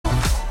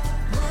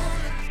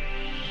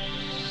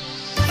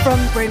From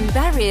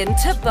Brimberrien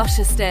to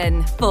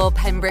Bosherston for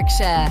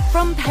Pembrokeshire.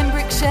 From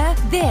Pembrokeshire,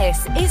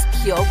 this is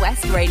Pure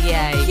West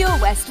Radio. Pure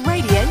West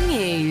Radio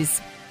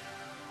News.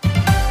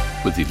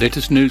 With the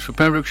latest news for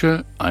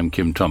Pembrokeshire, I'm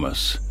Kim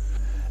Thomas.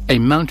 A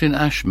Mountain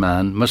Ash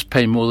man must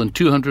pay more than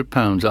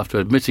 £200 after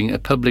admitting a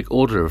public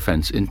order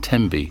offence in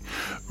Tenby.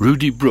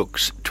 Rudy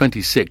Brooks,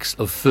 26,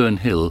 of Fern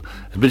Hill,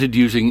 admitted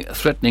using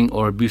threatening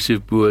or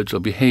abusive words or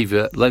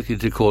behaviour likely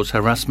to cause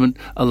harassment,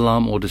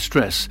 alarm or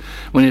distress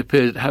when he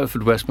appeared at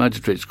Haverfordwest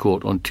Magistrates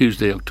Court on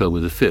Tuesday, October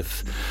the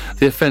 5th.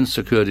 The offence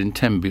occurred in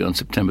Tenby on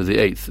September the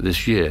 8th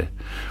this year.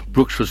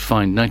 Brooks was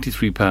fined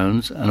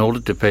 £93 and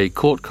ordered to pay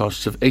court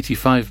costs of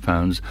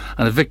 £85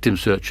 and a victim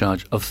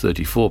surcharge of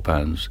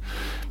 £34.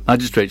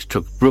 Magistrates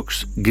took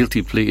Brooks'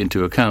 guilty plea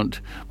into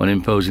account when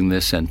imposing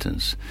their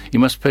sentence. He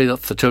must pay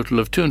off the total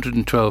of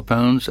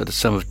 £212 at a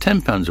sum of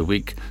 £10 a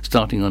week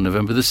starting on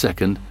November the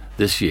 2nd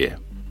this year.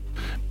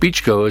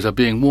 Beachgoers are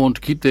being warned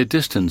to keep their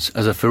distance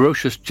as a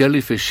ferocious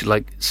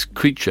jellyfish-like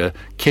creature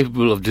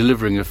capable of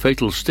delivering a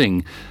fatal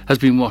sting has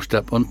been washed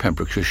up on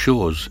Pembrokeshire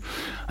shores.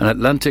 An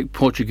Atlantic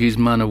Portuguese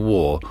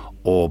man-of-war,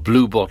 or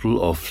blue bottle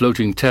or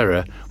floating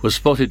terror, was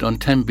spotted on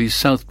Tenby's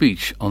South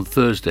Beach on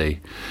Thursday.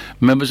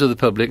 Members of the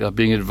public are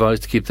being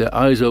advised to keep their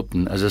eyes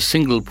open as a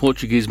single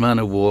Portuguese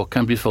man-of-war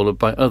can be followed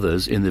by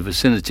others in the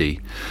vicinity.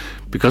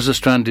 Because a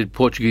stranded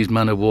Portuguese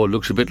man-of-war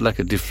looks a bit like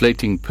a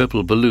deflating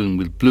purple balloon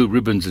with blue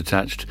ribbons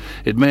attached,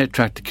 it may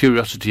attract the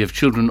curiosity of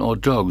children or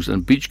dogs,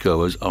 and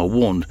beachgoers are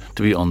warned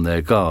to be on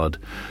their guard.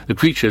 The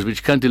creatures,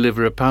 which can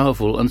deliver a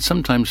powerful and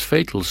sometimes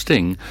fatal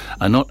sting,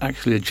 are not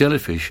actually a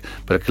jellyfish,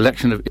 but a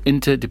collection of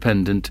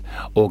interdependent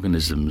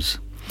organisms.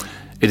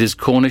 It is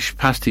Cornish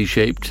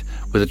pasty-shaped,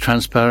 with a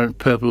transparent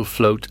purple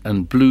float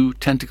and blue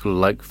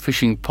tentacle-like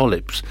fishing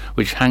polyps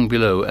which hang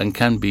below and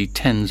can be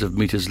tens of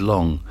metres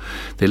long.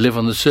 They live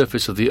on the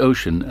surface of the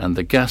ocean, and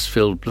the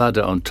gas-filled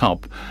bladder on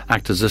top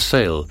acts as a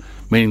sail,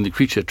 meaning the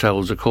creature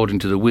travels according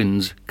to the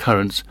winds,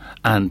 currents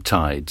and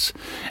tides.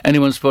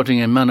 Anyone spotting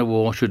a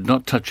man-of-war should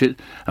not touch it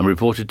and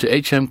report it to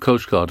HM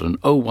Coast Guard on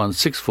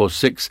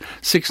 01646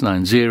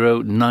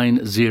 690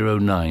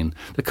 909.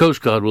 The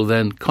Coast Guard will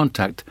then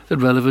contact the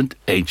relevant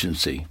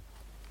agency.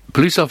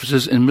 Police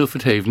officers in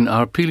Milford Haven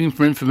are appealing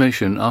for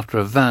information after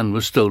a van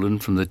was stolen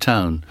from the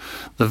town.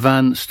 The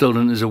van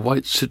stolen is a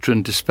white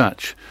Citroën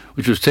Dispatch,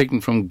 which was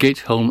taken from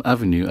Gateholm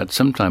Avenue at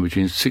some time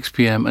between 6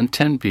 p.m. and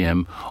 10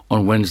 p.m.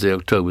 on Wednesday,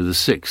 October the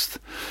 6th.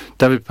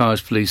 David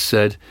Powers Police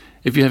said,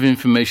 "If you have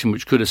information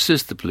which could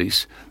assist the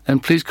police, then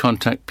please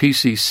contact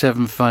PC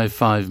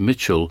 755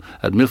 Mitchell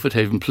at Milford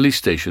Haven Police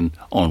Station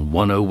on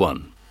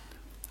 101.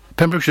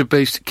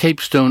 Pembrokeshire-based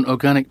Capestone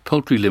Organic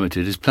Poultry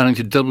Limited is planning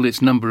to double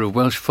its number of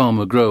Welsh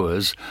farmer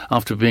growers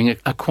after being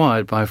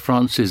acquired by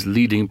France's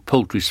leading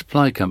poultry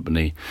supply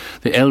company.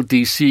 The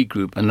LDC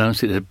Group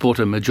announced it had bought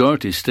a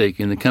majority stake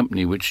in the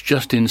company, which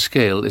Justin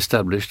Scale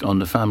established on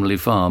the family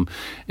farm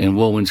in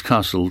Walwyn's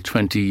Castle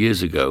 20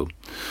 years ago.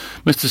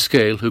 Mr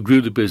Scale, who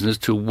grew the business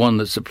to one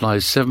that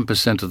supplies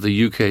 7% of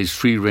the UK's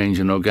free-range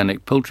and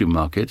organic poultry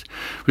market,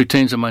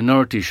 retains a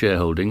minority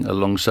shareholding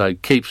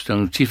alongside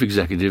Capestone Chief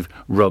Executive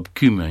Rob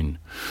Cumane.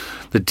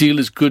 The deal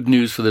is good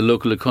news for the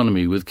local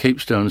economy, with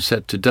Capestone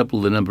set to double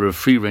the number of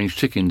free-range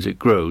chickens it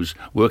grows,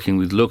 working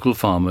with local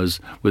farmers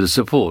with the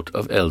support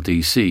of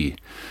LDC.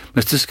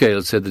 Mr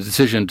Scale said the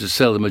decision to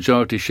sell the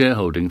majority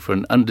shareholding for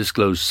an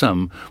undisclosed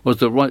sum was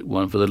the right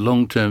one for the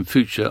long-term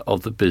future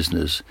of the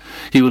business.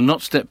 He will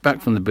not step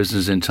back from the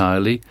business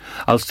entirely.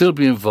 "I'll still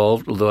be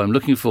involved, although I'm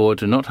looking forward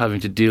to not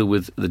having to deal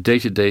with the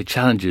day-to-day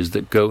challenges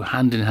that go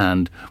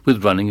hand-in-hand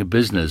with running a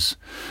business."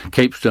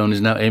 Capestone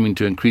is now aiming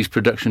to increase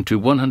production to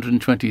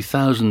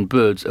 120,000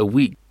 birds a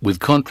week, with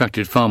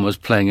contracted farmers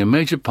playing a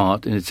major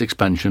part in its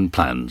expansion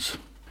plans.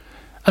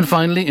 And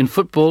finally, in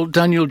football,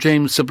 Daniel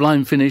James'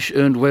 sublime finish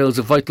earned Wales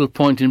a vital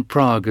point in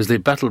Prague as they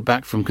battled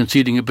back from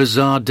conceding a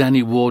bizarre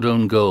Danny Ward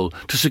own goal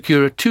to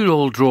secure a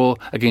 2-2 draw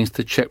against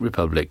the Czech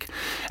Republic.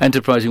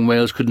 Enterprising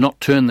Wales could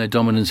not turn their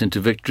dominance into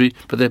victory,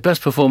 but their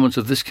best performance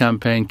of this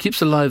campaign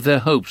keeps alive their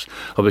hopes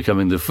of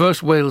becoming the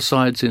first Wales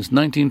side since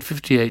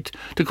 1958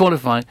 to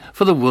qualify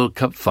for the World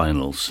Cup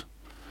finals.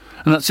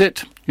 And that's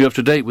it. You're up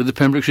to date with the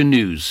Pembrokeshire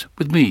News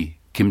with me,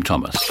 Kim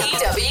Thomas.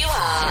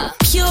 PWR,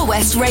 Pure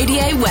West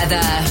Radio weather.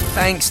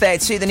 Thanks there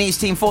to the news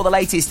team for the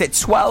latest at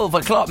 12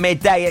 o'clock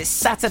midday. It's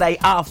Saturday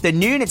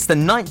afternoon. It's the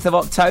 9th of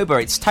October.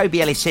 It's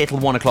Toby Ellis here till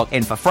 1 o'clock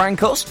in for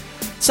Frankos.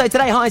 So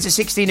today highs at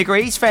 16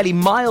 degrees, fairly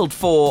mild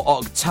for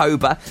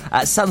October.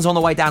 Sun's on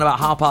the way down about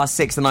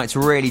 6:30. The night's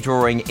really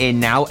drawing in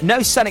now.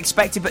 No sun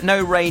expected, but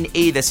no rain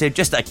either, so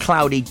just a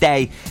cloudy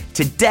day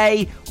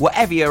today.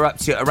 Whatever you're up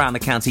to around the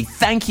county,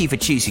 thank you for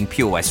choosing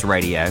Pure West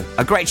Radio.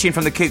 A great tune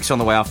from the Kooks on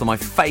the way after my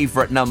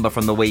favourite number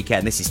from the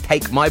weekend. This is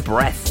Take My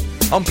Breath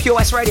on Pure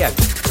West Radio.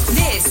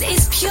 This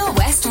is Pure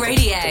West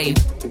Radio.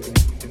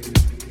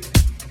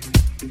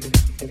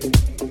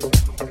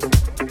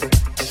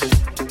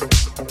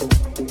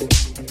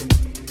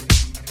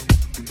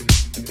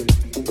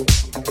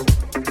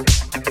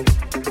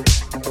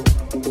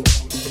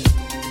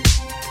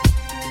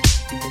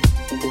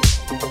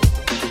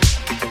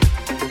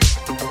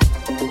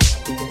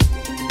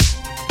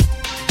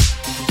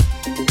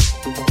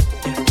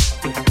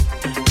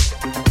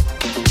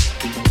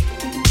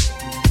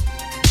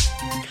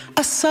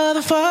 saw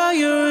the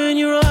fire in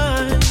your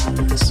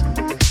eyes.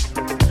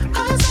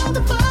 I saw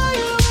the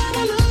fire when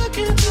I look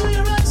into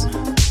your eyes.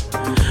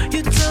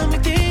 You tell me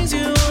things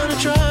you wanna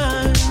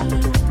try.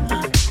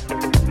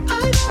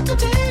 I know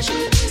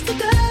temptation is the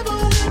devil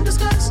in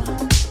disguise.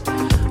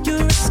 You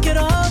risk it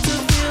all to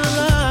feel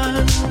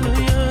alive.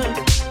 Yeah.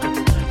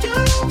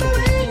 You're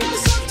offering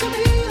yourself to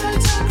me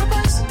like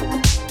sacrifice.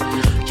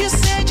 You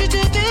said you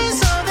do this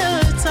all the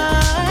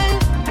time.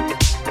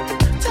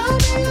 Tell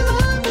me you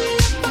love me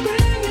if I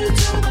bring you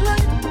to the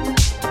light.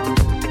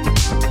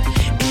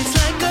 It's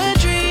like a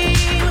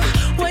dream,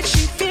 what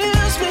she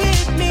feels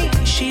with me.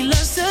 She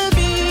loves to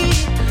be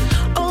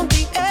on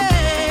the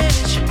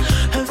edge.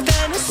 Her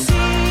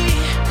fantasy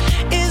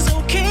is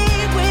okay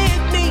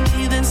with me.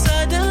 Then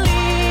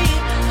suddenly,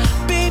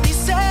 baby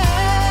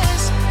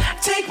says,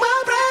 take my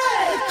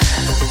breath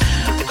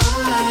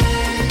away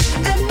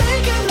and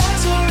make it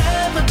last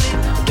forever,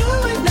 babe. Do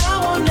it now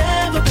or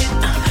never, babe.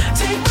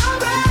 Take my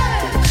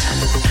breath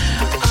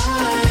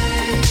away.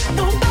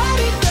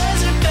 Nobody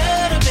does it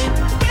better, babe.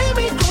 Bring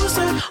me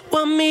closer.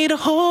 Want me to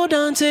hold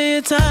on to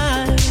you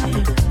tight.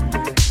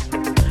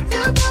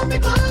 You brought me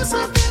close, I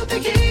feel the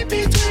heat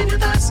between your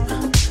thighs.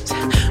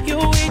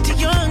 You're way too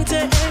young to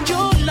end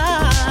your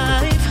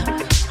life.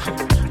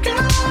 Girl,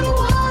 I don't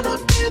wanna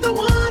be the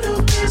one who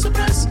pays the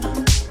price.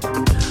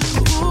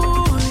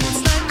 Ooh,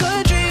 it's like a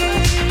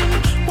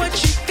dream, what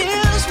she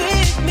feels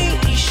with me.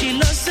 She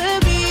loves to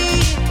be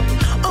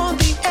on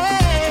the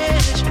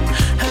edge.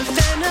 Her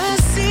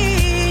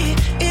fantasy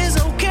is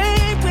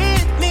okay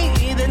with me.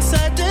 Then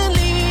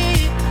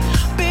suddenly,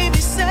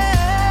 baby says,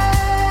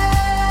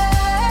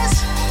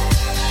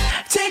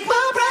 take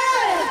my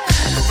breath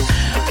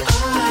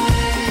away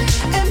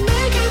and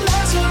make it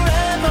last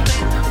forever,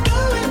 babe. Do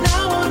it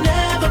now or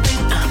never,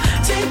 babe.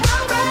 Take my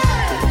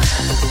breath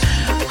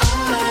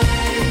away.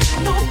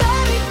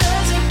 Nobody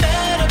does it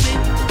better,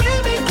 babe.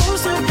 Bring me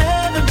closer,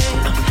 heaven,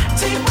 babe.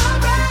 Take my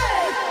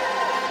breath.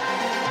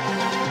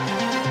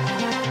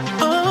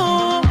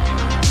 Oh,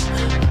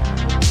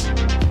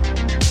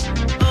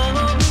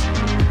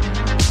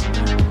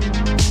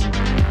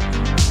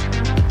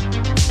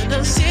 and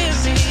I'm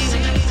serious.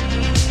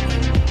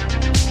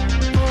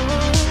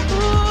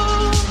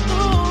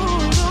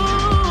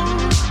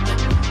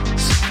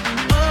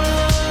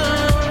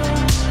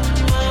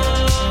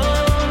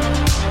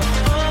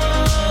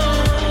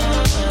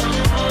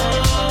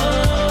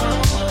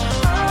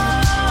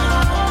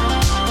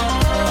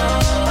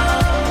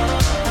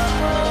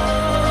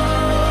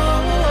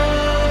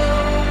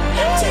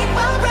 Take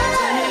my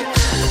breath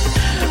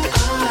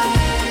away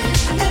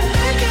and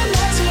make it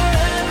last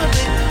forever,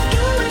 babe.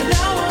 Do it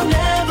now or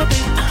never,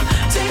 babe.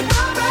 Take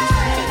my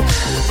breath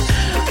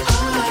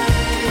away.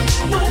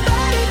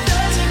 Nobody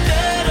does it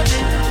better,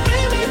 babe.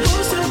 Bring me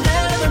closer,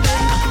 heaven,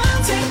 babe.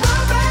 Take my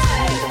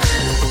breath.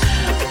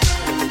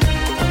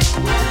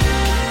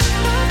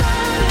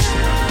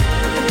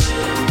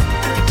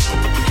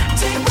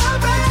 Take my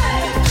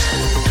breath.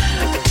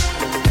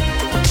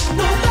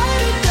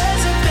 Nobody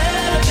does it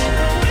better, babe.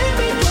 Bring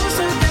me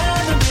closer,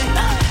 heaven, babe.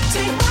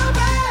 Take my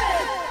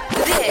breath.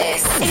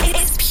 This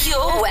is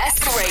Pure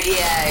West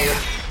Radio.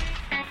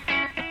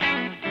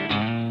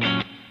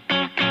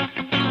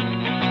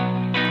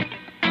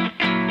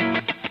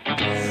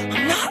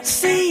 I'm not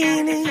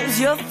saying it's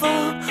your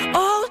fault,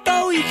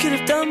 although you could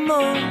have done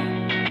more.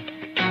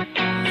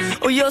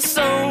 Oh, you're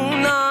so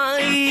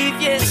naive,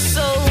 yes,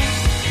 so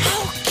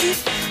how could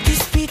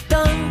this be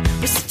done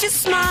with such a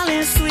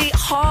smiling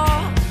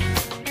sweetheart?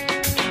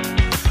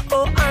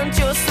 Oh, and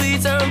your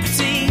sweet and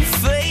pretty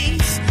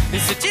face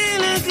is such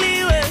an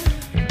ugly way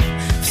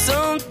for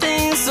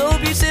something so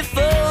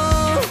beautiful.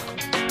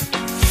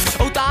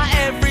 Oh, that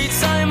every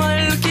time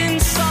I look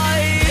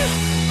inside,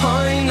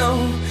 I know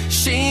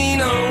she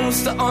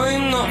knows that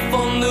I'm not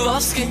fond of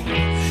asking.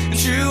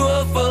 True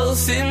or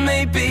false it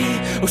may be,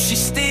 or she's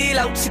still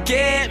out to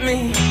get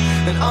me.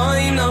 And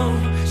I know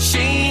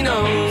she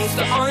knows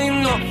that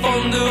I'm not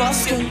fond of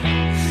asking.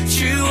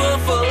 True or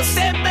false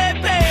it may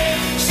be,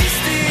 she's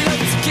still out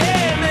to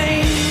get me.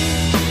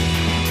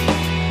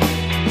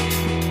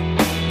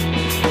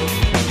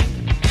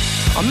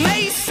 I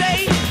may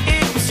say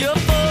it was your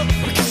fault,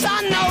 because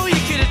I know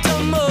you could have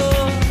done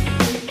more.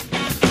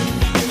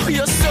 Oh,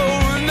 you're so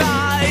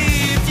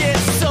naive,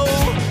 yes, so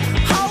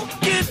how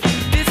could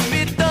this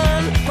be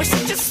done with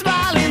such a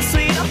smiling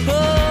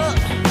sweetheart?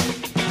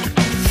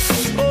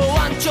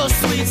 Oh, and your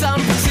sweet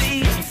and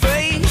pretty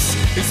face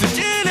is such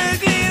an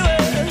ugly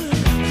word,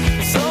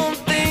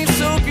 something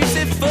so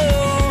beautiful.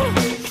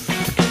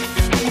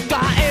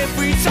 But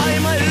every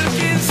time I look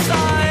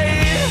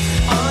inside,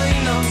 I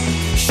know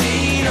she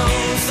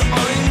knows that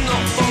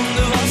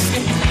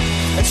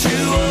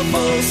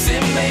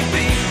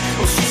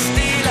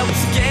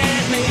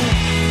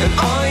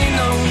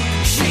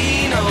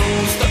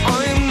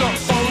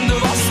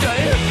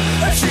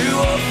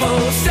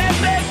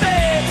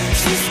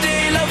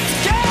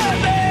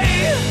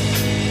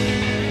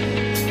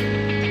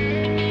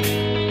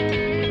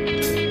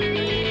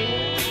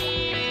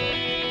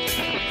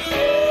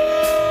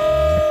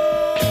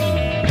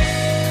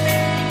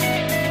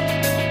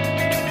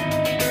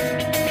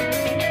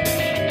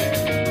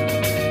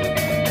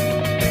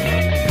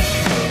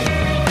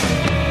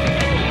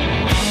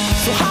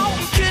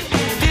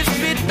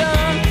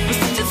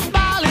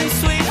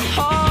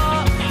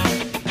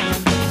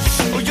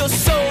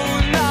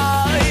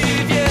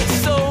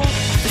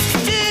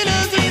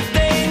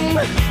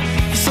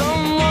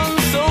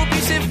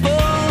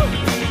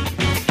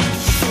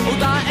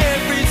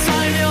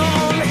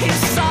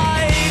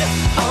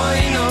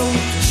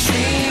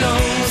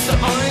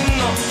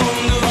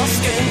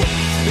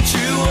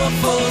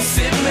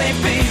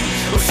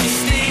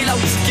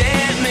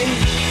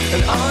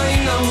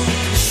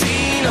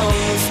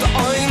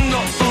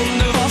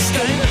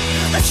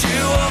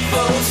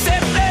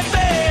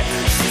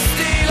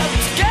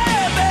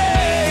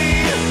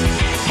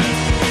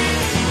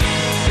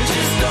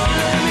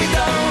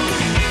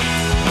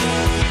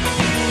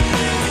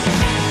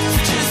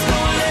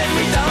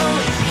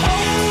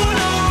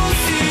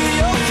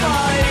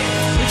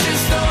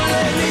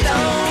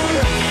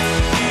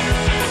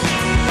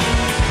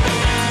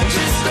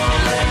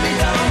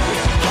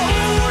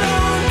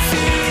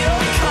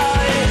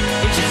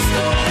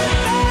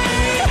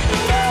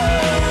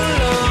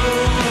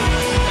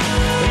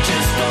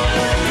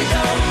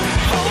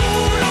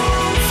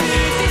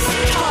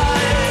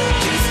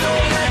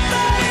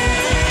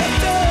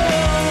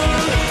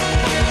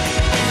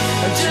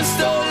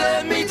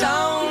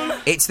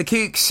It's the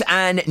Kooks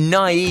and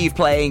Naive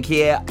playing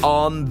here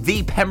on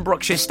the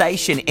Pembrokeshire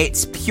station.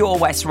 It's Pure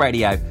West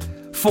Radio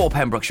for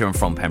Pembrokeshire and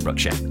from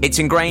Pembrokeshire. It's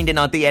ingrained in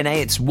our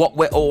DNA. It's what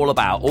we're all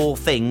about. All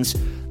things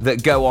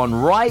that go on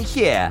right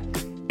here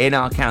in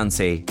our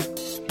county,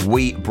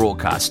 we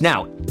broadcast.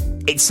 Now,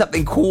 it's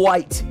something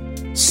quite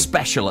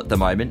special at the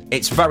moment.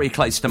 It's very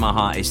close to my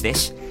heart, is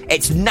this.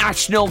 It's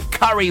National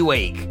Curry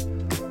Week.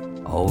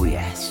 Oh,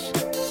 yes.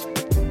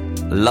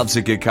 Loves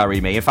a good curry,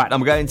 me. In fact,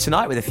 I'm going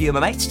tonight with a few of my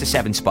mates to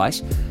Seven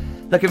Spice.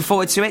 Looking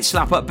forward to it.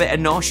 Slap up a bit of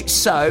nosh.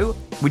 So,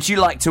 would you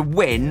like to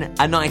win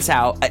a night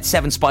out at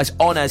Seven Spice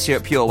on us here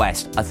at Pure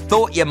West? I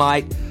thought you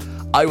might.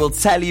 I will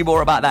tell you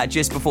more about that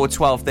just before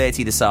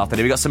 12:30 this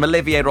afternoon. We've got some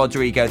Olivia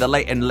Rodrigo, the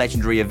late and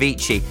legendary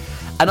Avicii,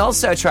 and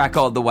also a track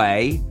on the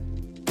way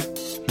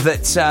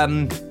that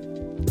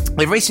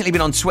we've recently been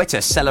on Twitter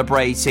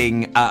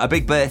celebrating a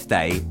big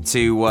birthday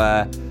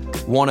to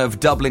one of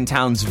Dublin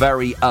Town's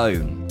very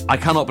own. I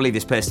cannot believe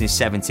this person is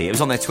 70. It was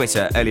on their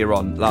Twitter earlier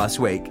on last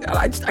week.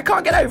 I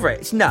can't get over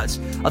it. It's nuts.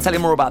 I'll tell you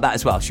more about that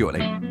as well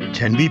shortly.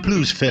 Tenby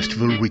Blues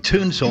Festival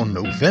returns on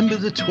November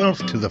the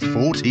 12th to the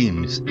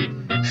 14th,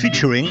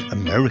 featuring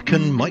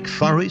American Mike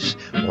Farris,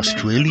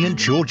 Australian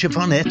Georgia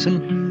Van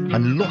Etten,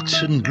 and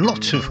lots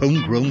of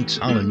homegrown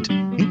talent,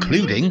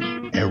 including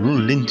Errol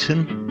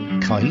Linton,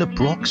 Kyla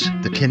Brox,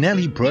 the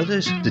Kennelly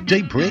Brothers, the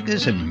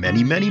Daybreakers, and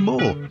many, many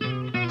more.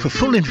 For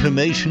full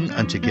information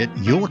and to get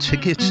your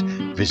tickets,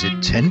 visit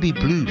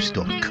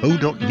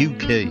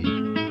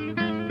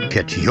tenbyblues.co.uk.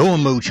 Get your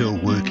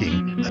mojo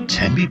working at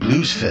Tenby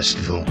Blues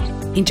Festival.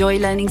 Enjoy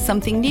learning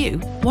something new?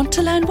 Want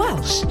to learn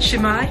Welsh?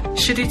 Shemai,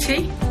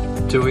 Shuduti?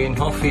 Dwi'n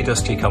hoffi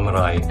dysgu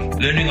Cymraeg.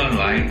 Learning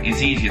online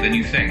is easier than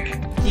you think.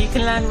 You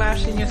can learn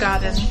Welsh in your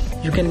garden.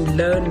 You can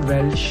learn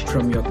Welsh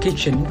from your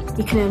kitchen.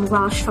 You can learn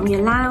Welsh from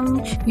your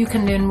lounge. You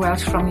can learn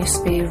Welsh from your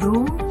spare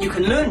room. You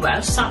can learn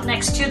Welsh sat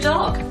next to your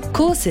dog.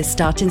 Courses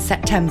start in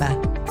September.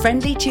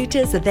 Friendly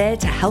tutors are there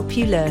to help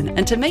you learn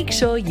and to make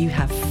sure you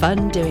have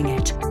fun doing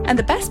it. And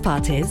the best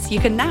part is, you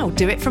can now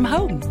do it from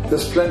home.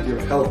 There's plenty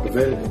of help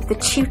available. The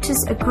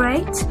tutors are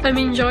great. I'm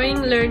enjoying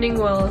learning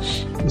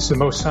Welsh. It's the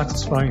most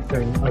satisfying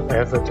thing I've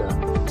ever done.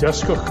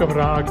 Dysgwch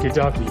Cymraeg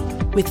gyda fi.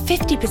 With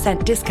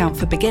 50% discount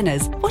for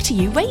beginners, what are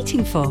you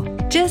waiting for?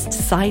 Just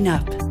sign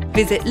up.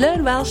 Visit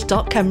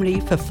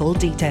learnwelsh.cymru for full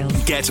details.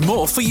 Get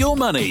more for your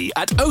money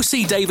at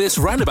OC Davis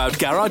Roundabout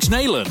Garage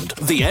Neyland,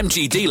 the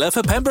MG dealer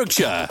for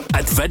Pembrokeshire.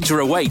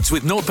 Adventure awaits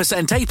with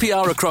 0%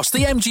 APR across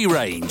the MG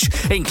range,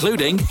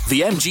 including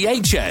the MG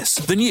HS,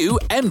 the new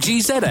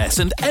MG ZS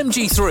and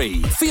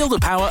MG3. Feel the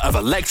power of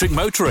electric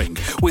motoring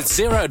with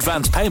zero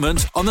advance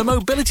payment on the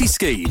mobility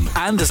scheme.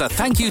 And as a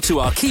thank you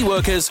to our key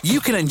workers,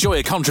 you can enjoy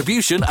a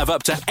contribution of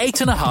up to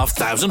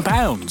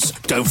 £8,500.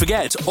 Don't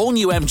forget, all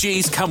new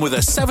MGs come with a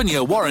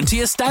 7-year warranty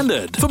as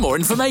standard. For more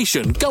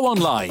information, go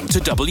online to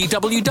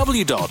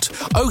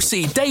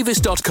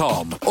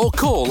www.ocdavis.com or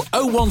call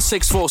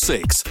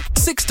 01646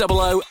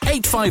 600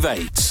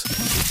 858.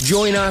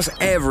 Join us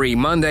every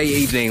Monday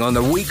evening on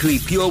the weekly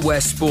Pure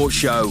West Sports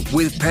Show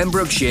with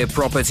Pembrokeshire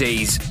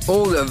Properties.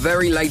 All the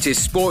very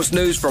latest sports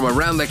news from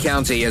around the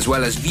county, as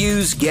well as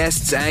views,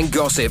 guests and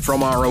gossip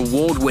from our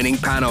award-winning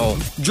panel.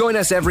 Join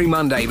us every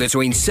Monday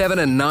between 7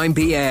 and 9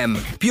 p.m.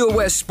 Pure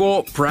West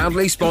Sport,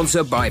 proudly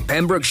sponsored by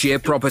Pembrokeshire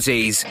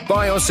Properties.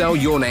 Buy or sell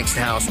your next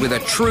house with a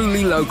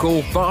truly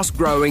local,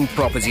 fast-growing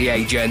property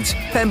agent.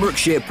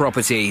 Pembrokeshire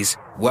Properties.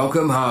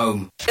 Welcome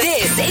home.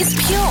 This is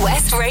Pure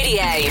West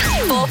Radio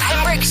for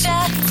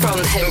Pembrokeshire from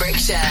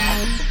Pembrokeshire.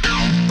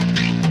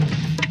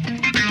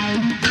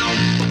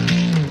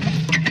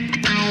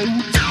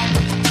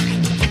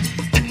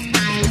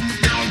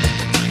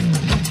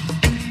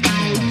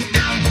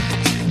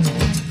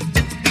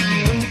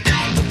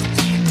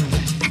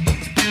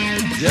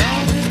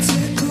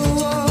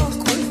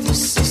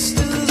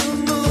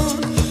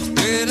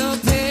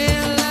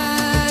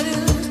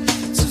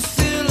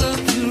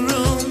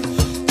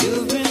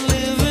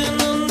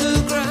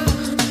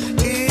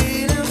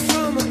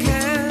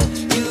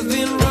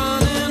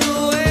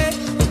 Away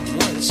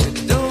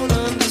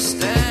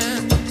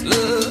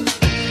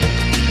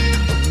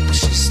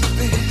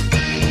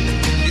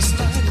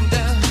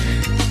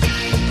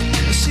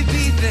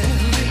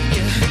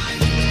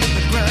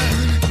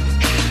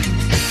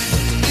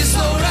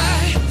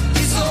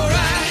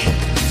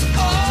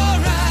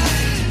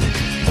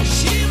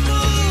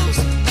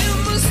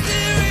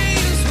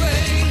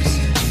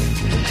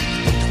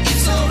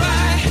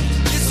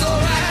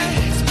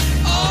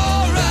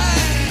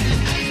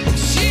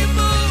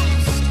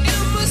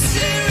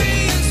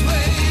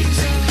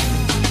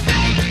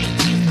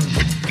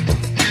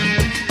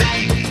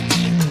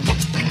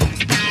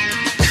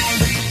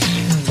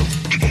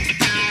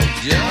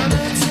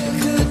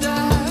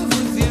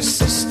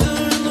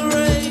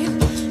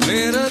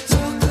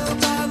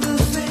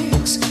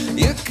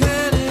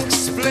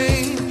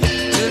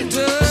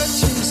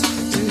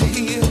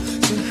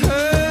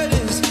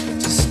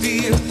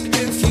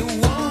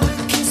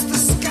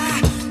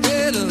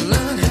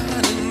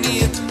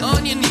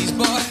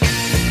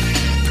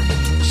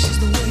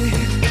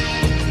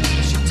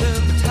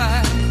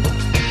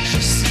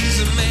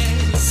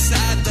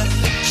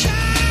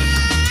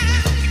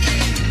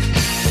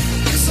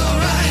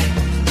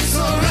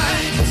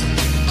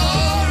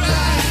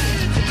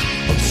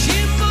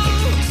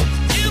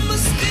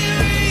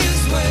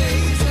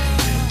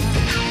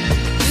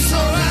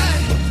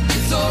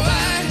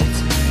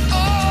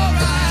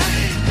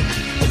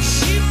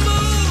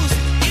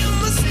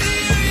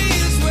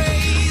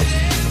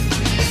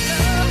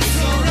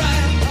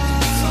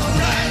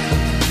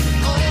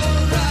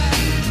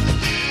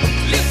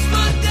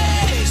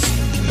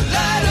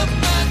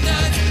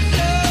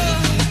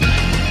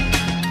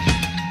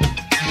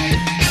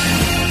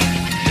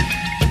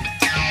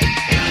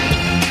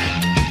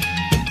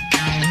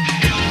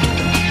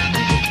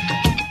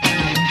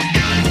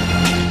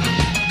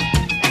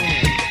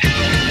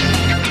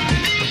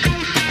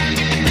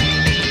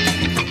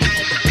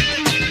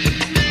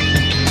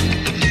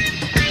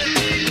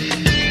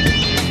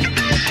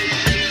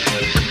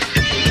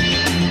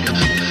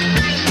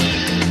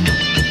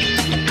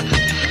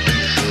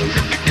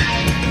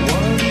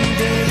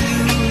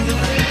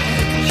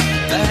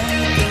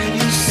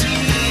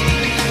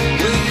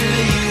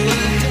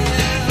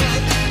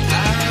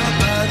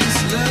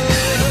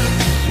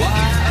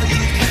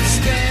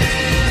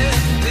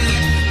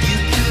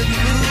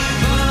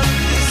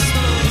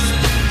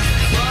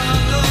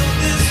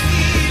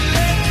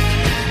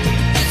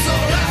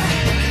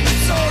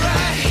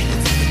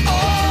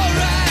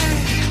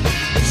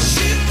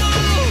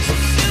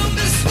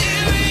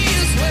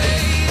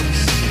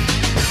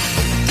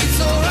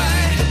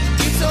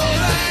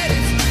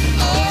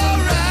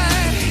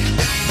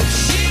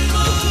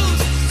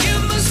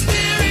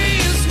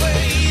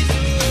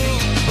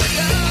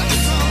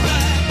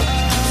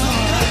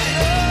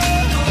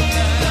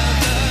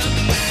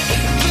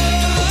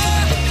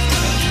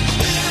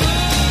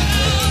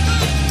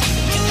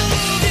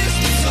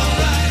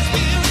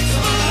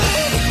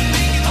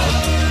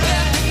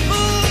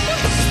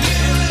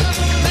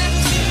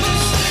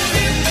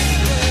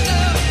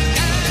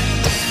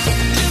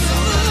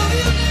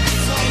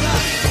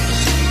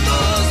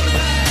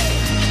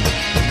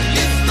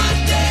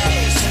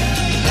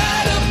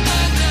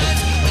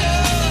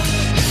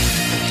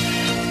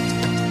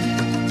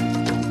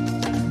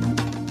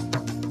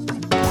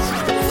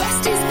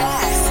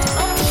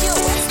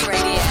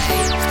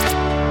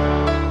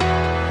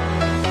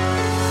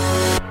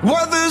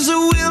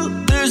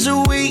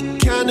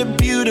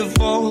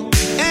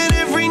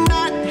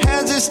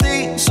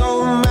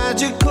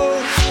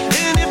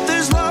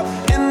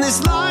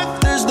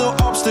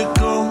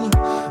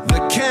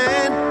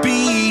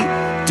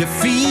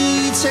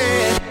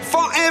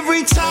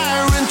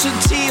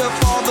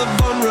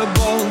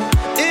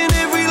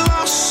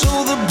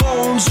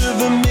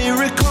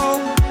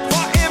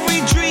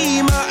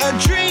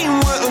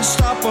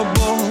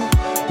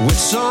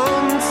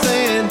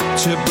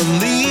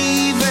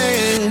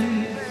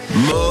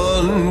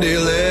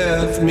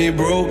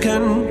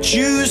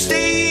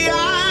Tuesday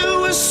I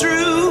was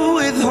through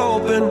with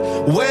hoping.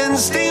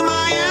 Wednesday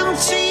my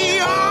empty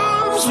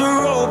arms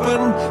were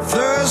open.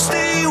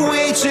 Thursday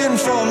waiting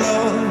for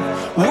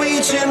love,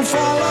 waiting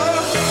for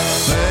love.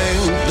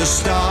 Thank the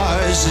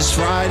stars it's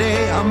Friday.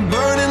 I'm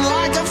burning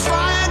like a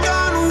fire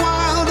gone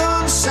wild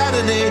on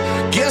Saturday.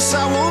 Guess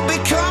I won't be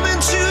coming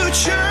to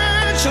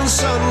church on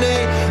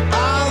Sunday.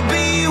 I'll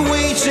be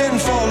waiting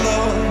for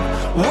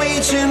love,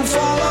 waiting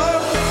for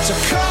love to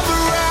come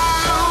around.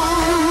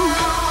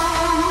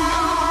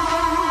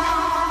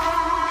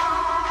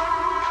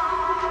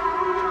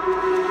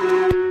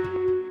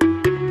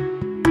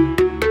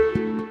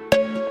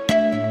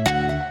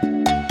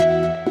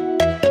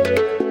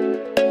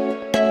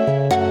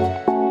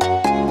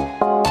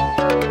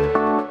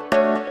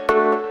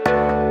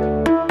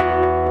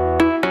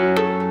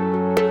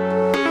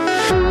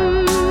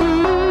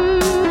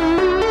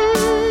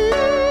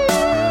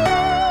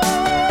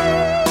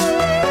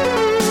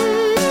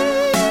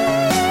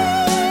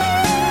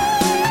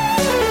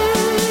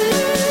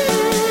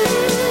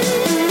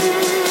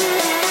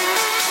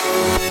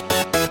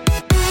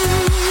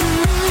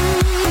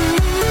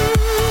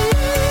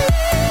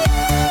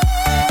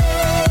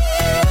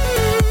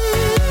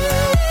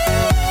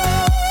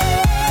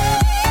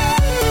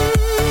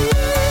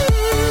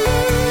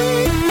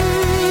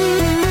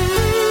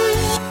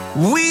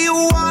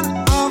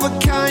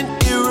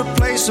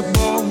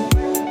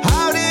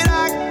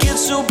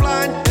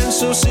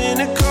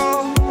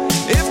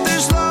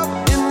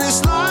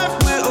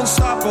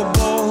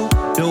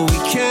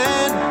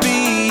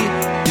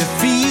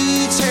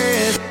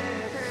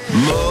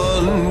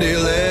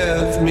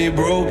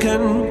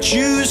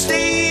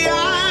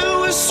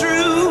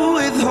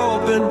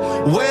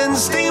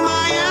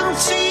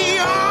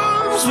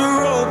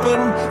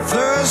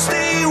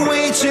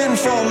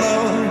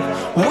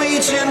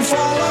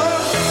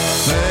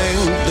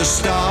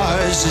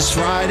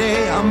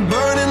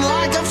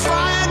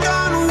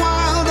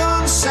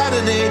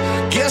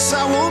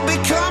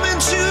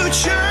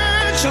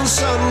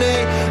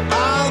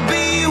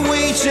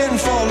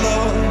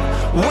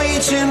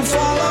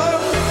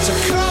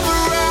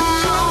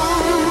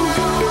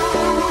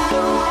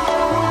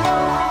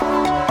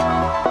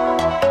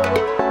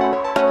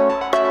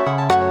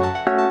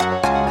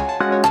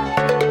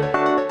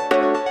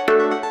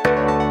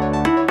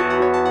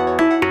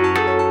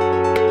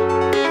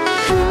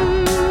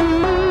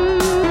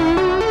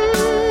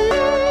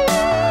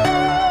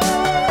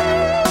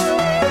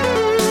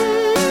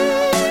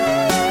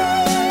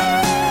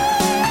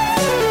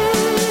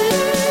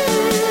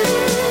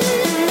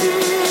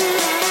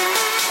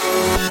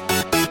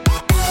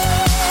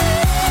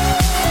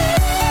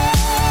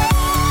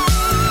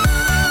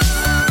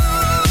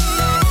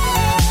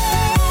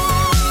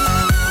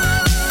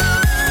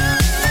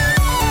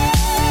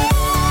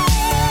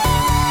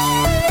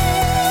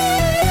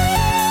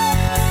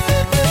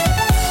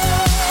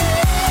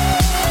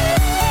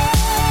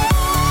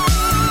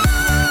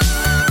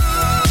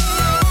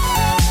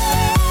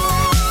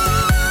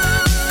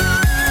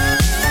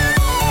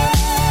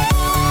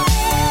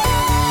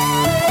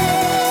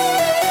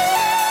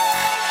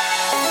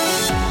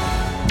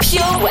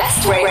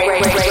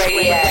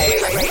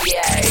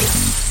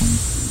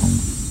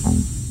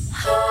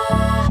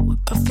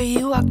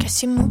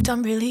 You moved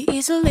on really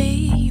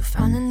easily. You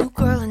found a new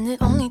girl and it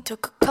only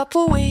took a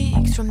couple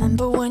weeks.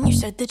 Remember when you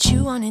said that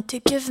you wanted to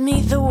give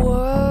me the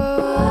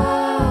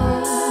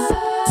world?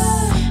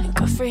 And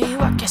good for you,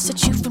 I guess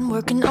that you've been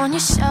working on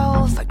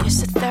yourself. I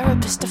guess the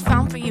therapist I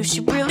found for you,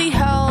 she really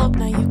helped.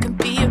 Now you can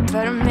be a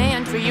better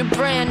man for your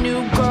brand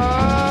new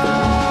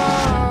girl.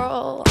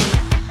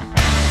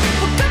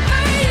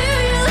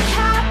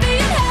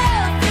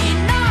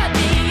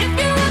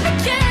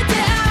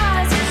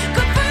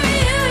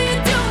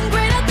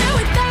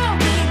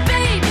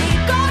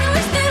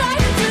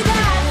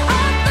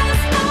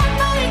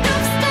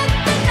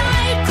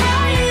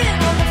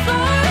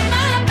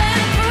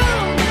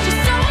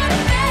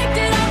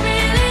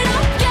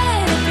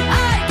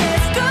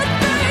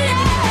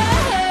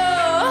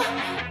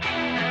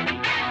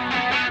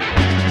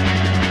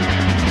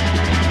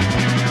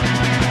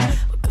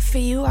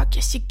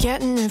 You're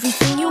getting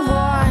everything you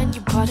want.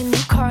 You bought a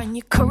new car and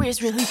your career's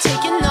really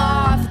taking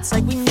off. It's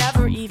like we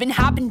never even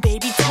happened,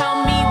 baby.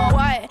 Tell me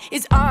what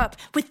is up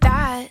with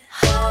that?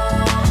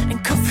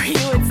 And good for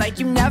you, it's like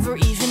you never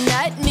even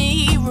met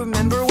me.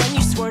 Remember when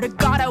you swore to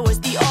God I was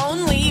the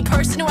only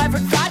person who ever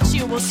got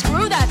you? Well,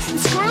 screw that and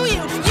screw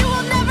you. You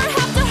will never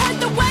have to hurt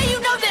the way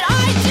you know that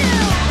I do.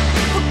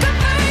 Well, good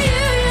for you,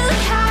 you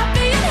look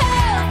happy and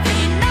healthy.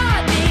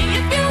 Not me,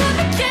 if you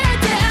ever cared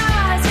to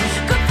ask.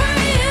 Good for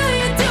you,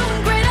 you're doing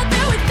great out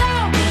there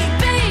without me,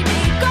 baby.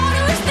 God,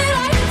 I wish that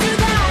I could do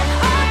that.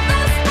 All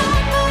last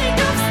night,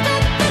 I've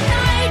spent the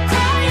night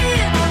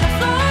crying on the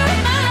floor of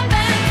my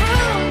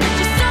bedroom. But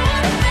you're so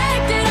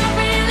unaffected, I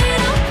really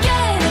don't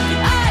get it.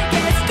 But I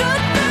guess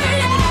good for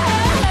you.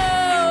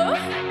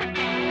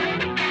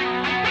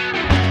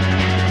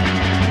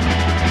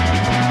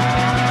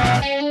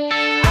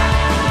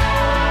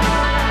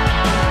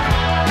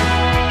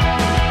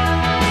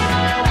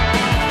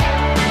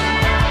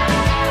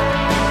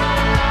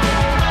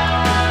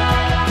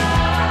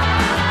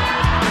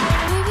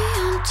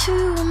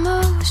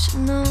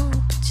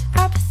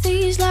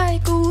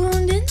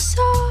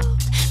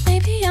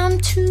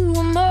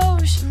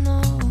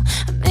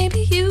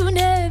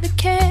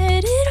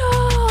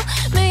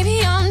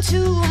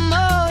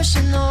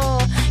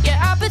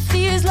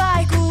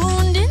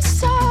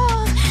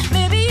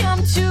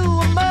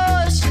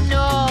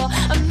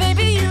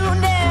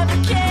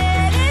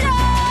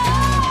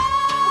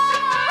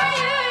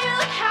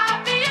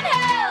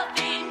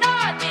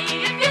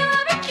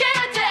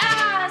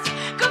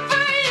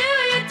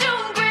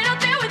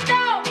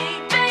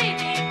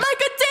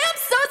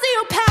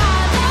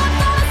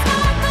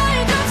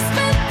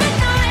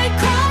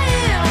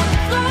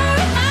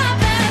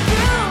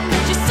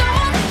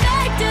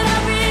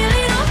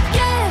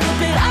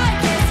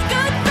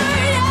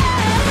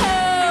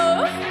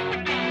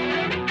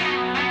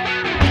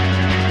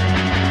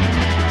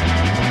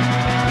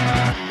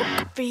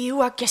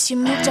 guess you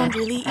moved on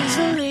really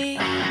easily.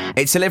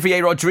 It's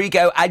Olivier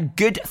Rodrigo and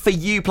Good For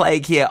You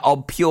playing here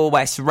on Pure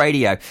West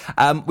Radio.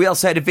 We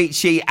also had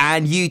Avicii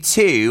and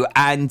U2,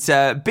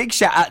 and big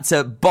shout out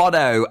to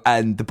Bono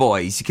and the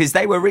boys, because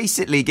they were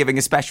recently giving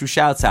a special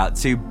shout out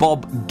to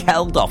Bob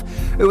Geldof,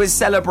 who was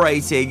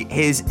celebrating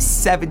his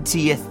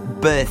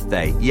 70th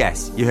birthday.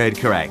 Yes, you heard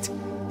correct.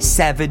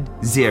 70.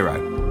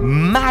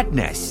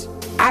 Madness.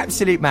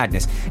 Absolute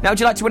madness. Now, would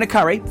you like to win a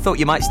curry? Thought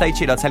you might. Stay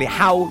tuned. I'll tell you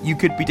how you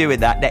could be doing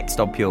that next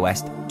on Pure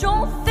West.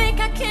 Don't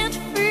think I can't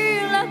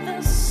feel like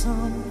there's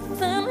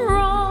something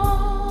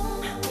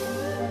wrong.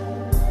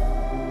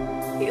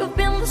 You've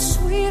been the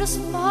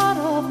sweetest part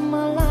of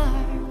my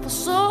life for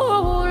so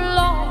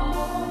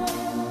long.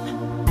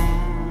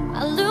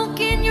 I look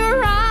in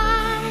your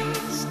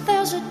eyes,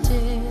 there's a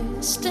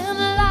distant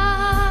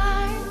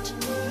light,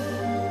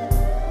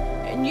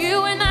 and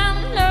you and I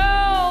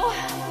know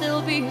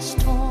there'll be a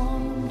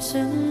storm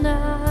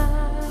tonight.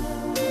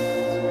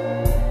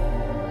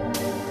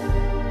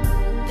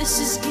 This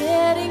is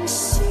getting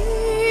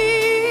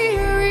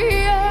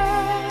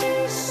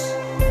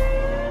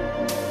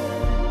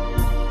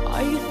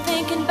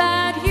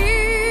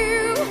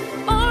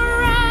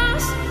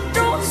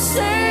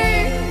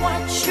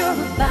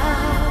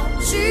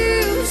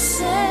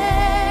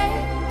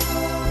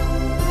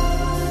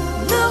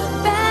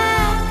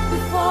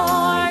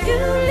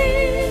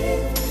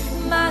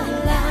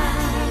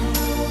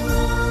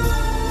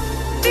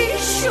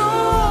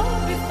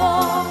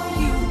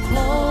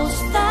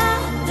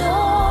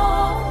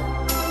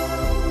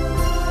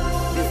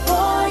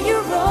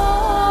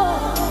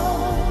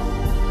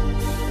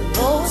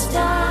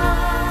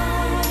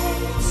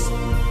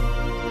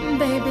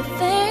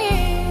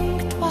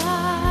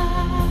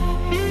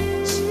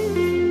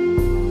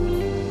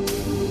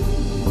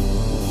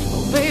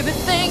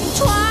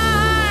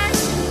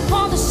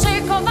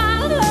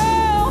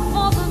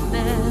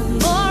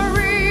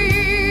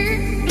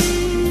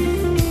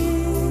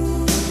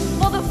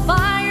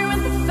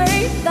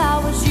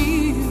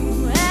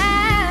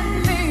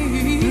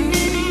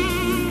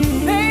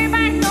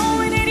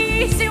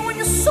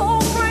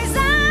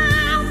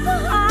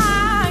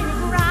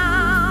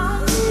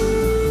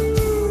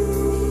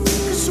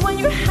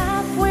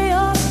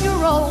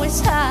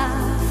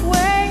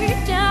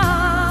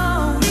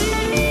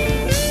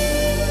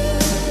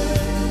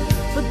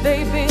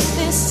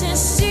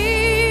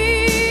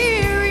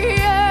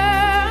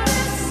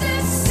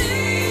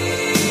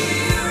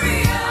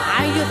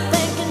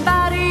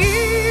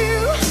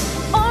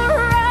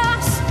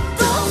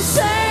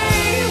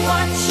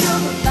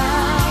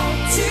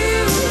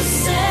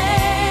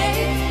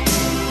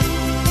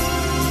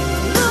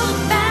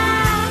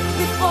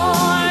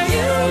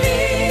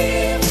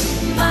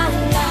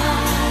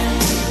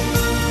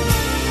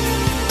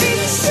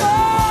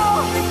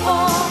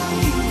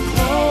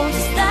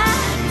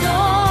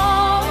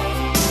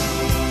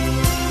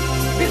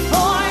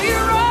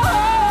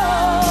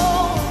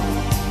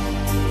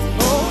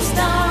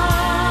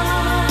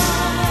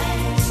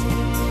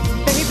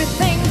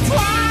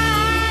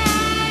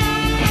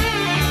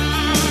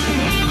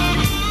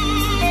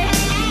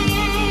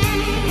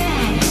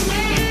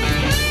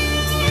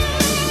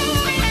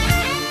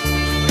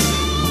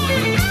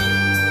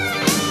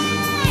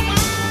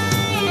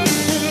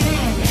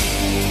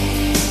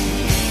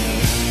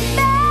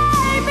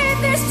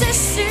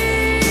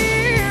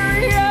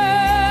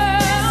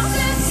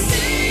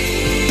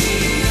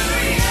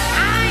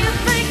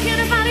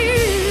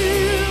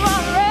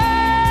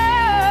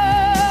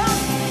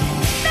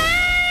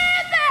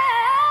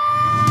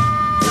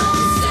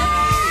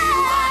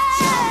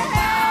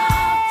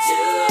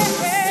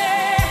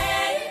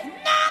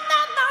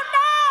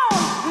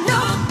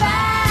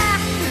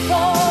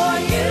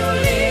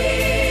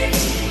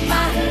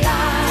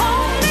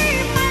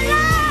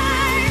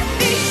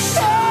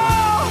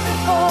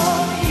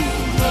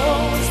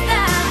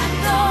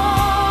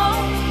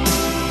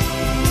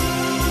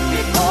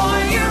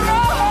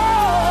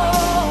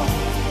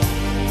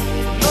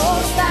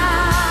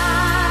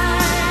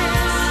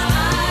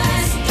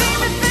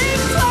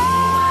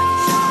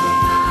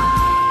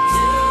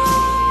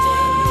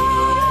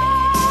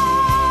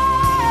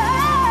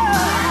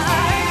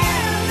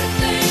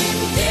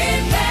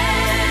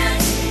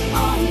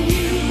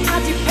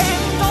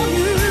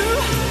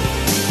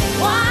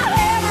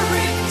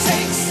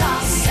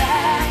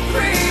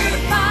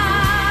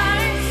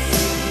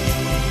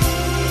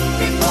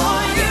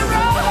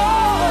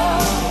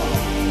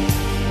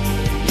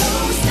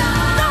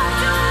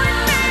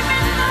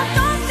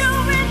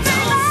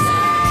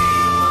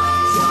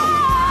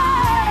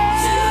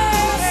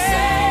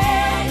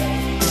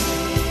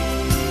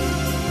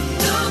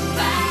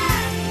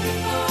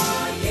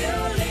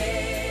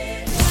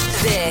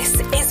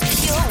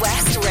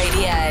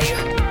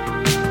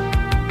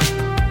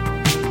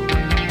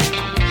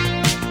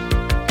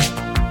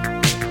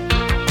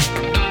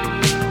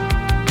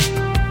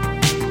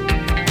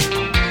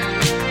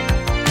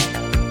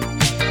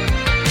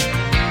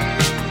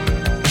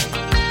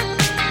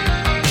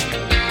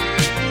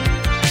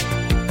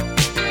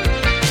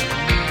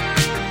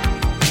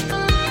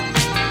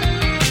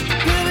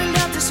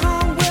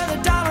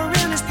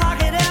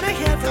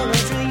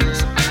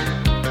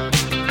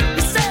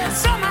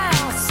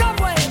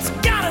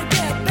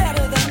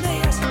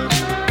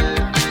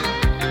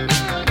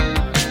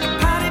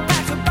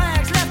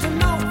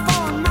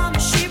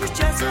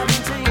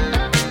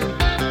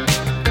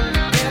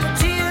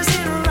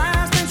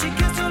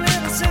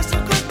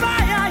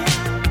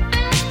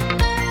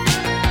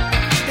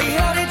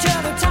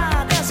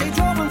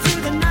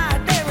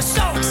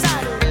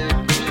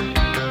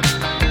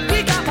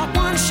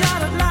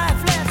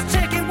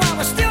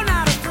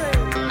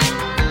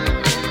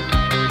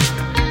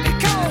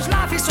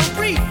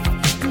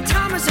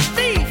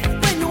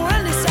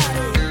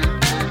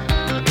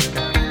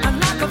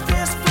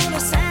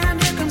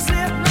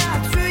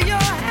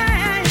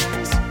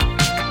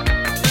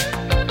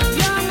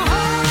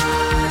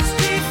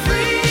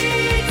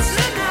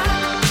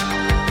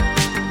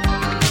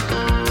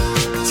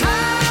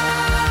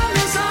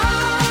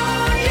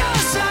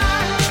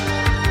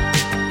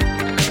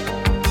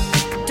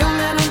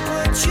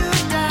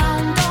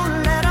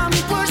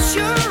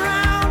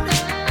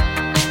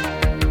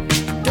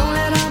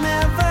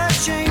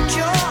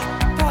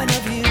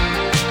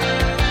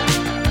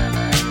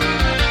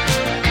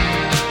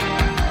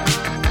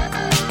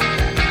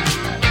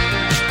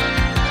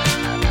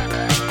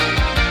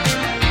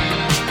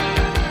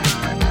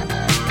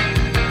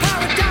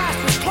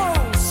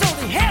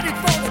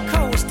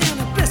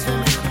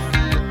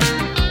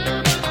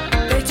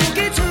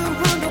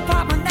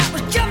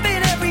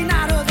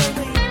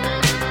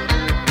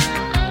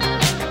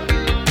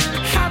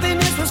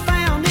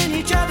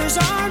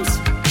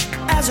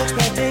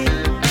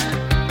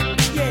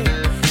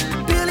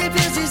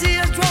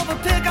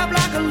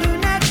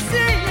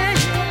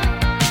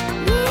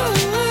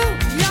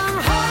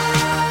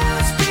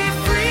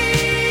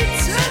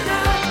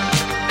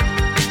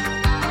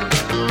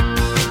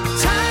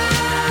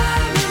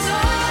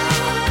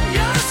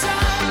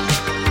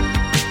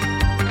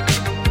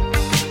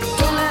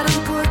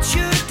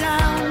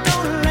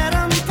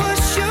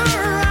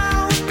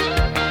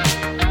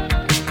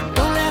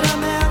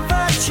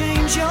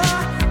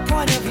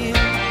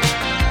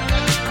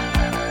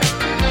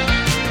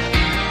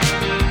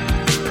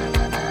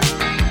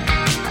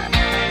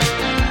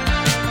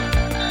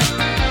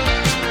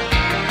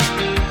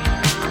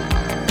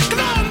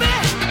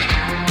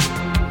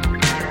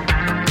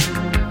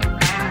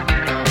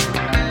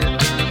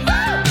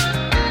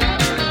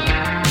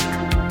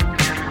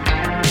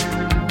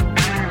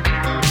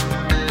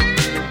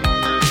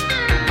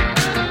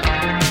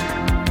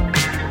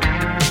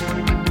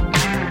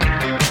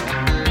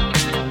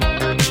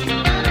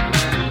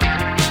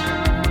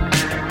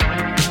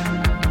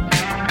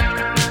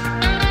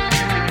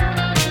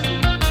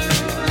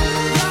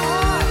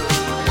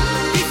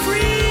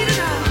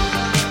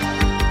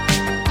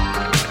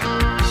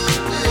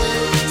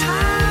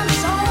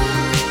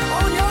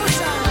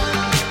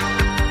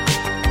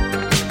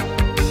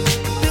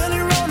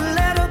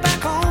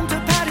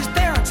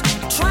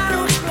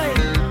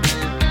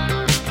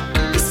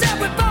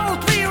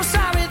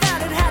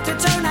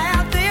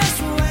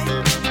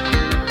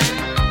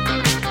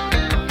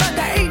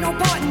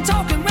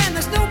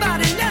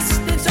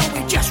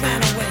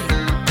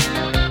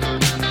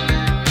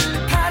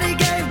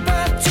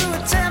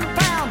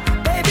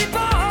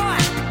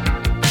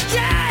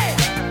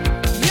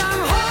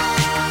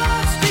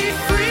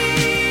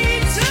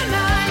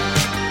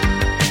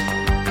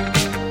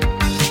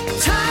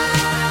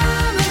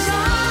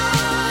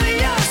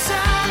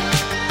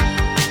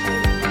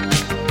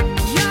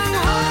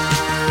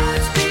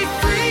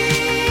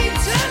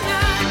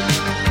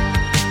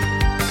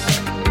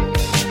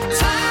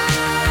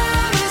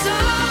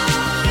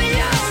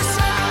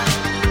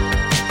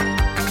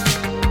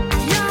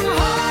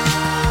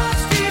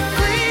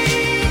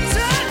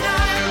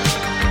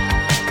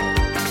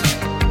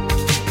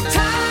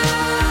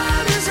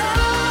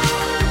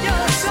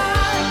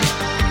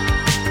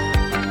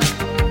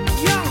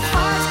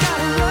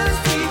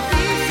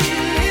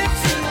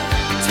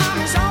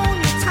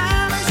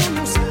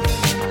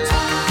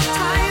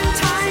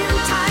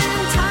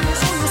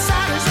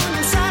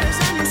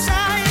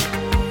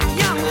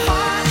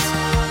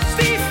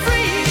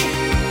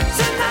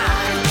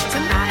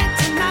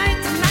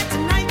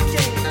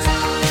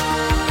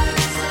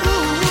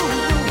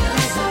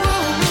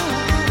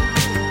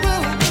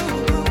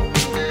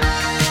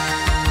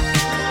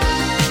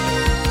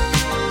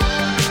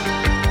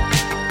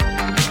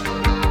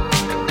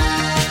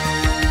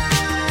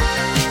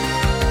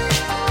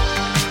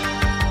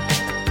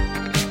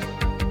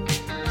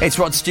It's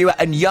Rod Stewart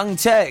and Young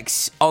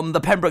Turks on the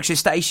Pembrokeshire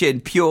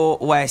station, Pure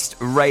West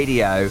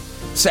Radio.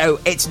 So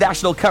it's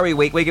National Curry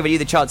Week. We're giving you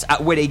the chance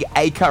at winning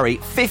a curry.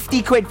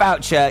 50 quid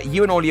voucher,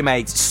 you and all your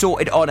mates,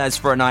 sorted on us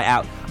for a night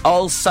out.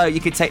 Also,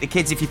 you can take the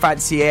kids if you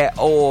fancy it,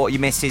 or your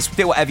missus.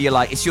 Do whatever you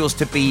like. It's yours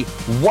to be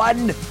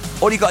won.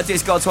 All you got to do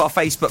is go onto our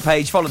Facebook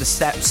page, follow the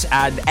steps,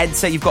 and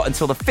enter. You've got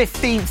until the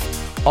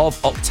 15th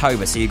of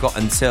October. So you've got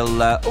until,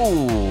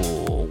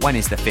 when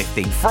is the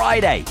 15th?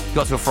 Friday. You've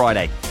got till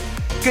Friday.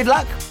 Good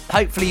luck.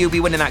 Hopefully you'll be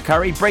winning that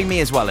curry. Bring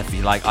me as well if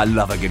you like. I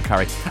love a good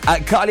curry.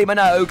 Kylie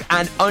Minogue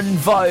and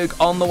Unvogue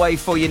on the way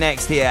for you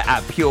next here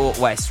at Pure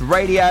West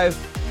Radio.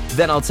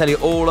 Then I'll tell you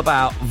all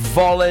about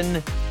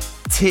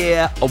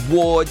volunteer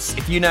awards.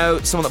 If you know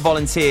someone that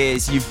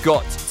volunteers, you've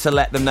got to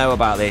let them know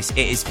about this.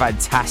 It is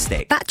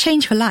fantastic. That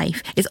Change for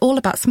Life is all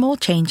about small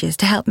changes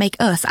to help make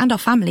us and our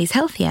families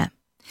healthier.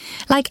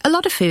 Like, a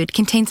lot of food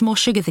contains more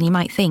sugar than you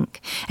might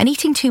think, and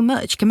eating too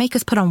much can make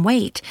us put on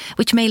weight,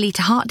 which may lead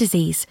to heart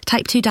disease,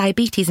 type 2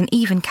 diabetes and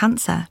even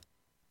cancer.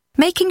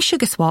 Making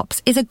sugar swaps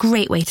is a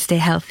great way to stay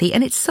healthy,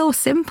 and it's so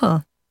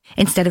simple.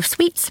 Instead of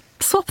sweets,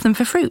 swap them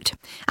for fruit.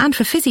 And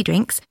for fizzy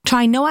drinks,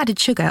 try no added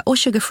sugar or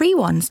sugar-free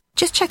ones.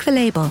 Just check the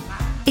label.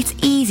 It's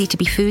easy to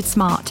be food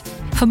smart.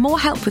 For more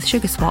help with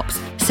sugar swaps,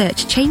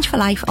 search Change for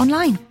Life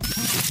online.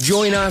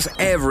 Join us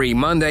every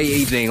Monday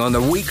evening on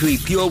the weekly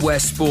Pure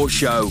West Sports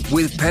Show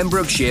with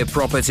Pembrokeshire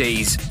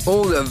Properties.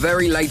 All the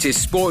very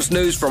latest sports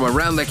news from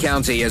around the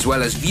county, as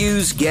well as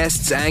views,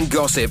 guests and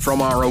gossip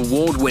from our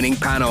award-winning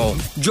panel.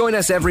 Join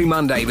us every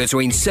Monday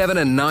between 7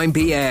 and 9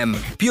 p.m.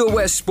 Pure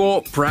West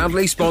Sport,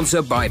 proudly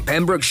sponsored by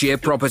Pembrokeshire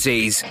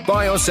Properties.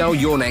 Buy or sell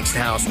your next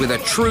house with a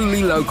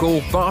truly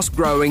local,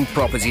 fast-growing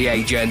property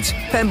agent.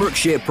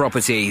 Pembrokeshire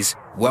Properties.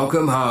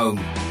 Welcome home.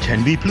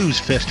 Tenby Blues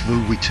Festival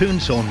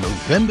returns on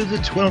November the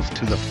 12th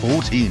to the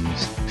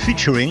 14th,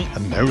 featuring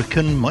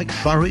American Mike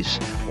Farris,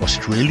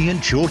 Australian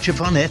Georgia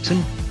Van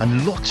Etten,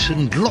 and lots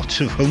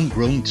of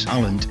homegrown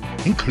talent,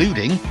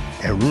 including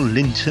Errol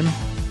Linton,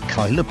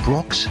 Kyla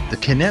Brox, the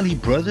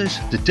Kennelly Brothers,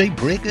 the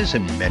Daybreakers,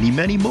 and many,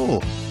 many more.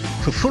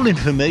 For full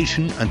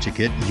information and to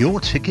get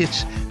your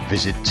tickets,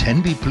 visit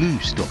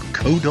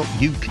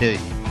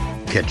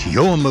tenbyblues.co.uk. Get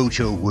your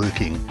mojo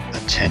working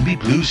at Tenby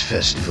Blues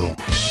Festival.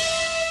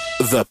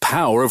 The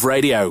power of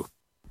radio.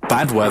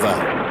 Bad weather.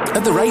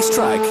 At the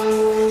racetrack.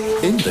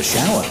 In the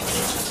shower.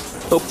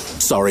 Oh,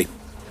 sorry.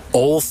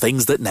 All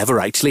things that never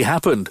actually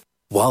happened.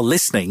 While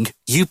listening,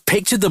 you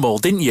pictured them all,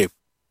 didn't you?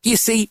 You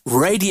see,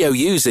 radio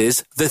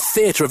uses the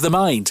theatre of the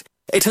mind.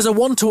 It has a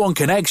one-to-one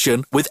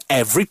connection with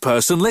every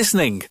person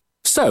listening.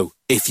 So,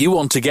 if you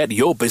want to get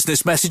your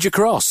business message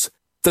across,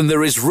 then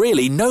there is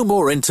really no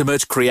more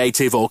intimate,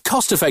 creative or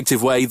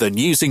cost-effective way than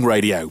using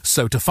radio.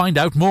 So to find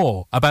out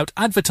more about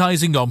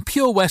advertising on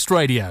Pure West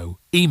Radio,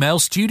 email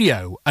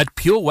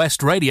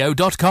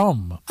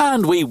studio@purewestradio.com.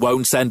 And we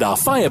won't send our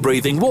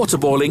fire-breathing,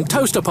 water-boiling,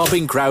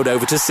 toaster-popping crowd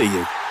over to see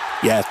you.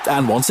 Yeah,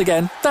 and once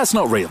again, that's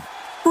not real.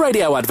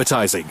 Radio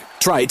advertising.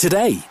 Try it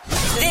today.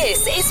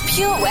 This is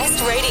Pure West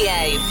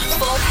Radio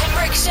for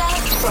Pembrokeshire,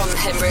 from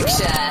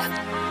Pembrokeshire.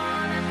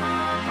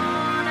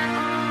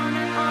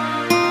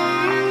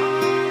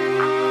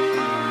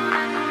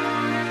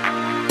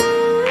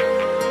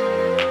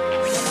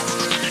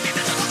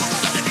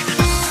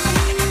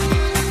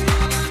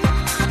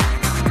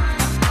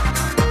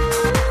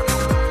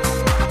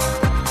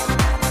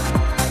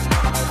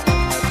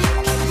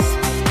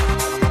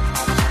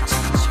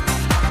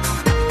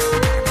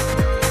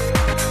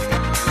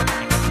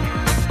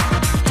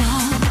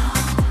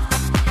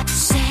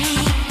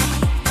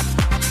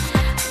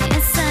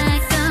 It's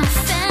like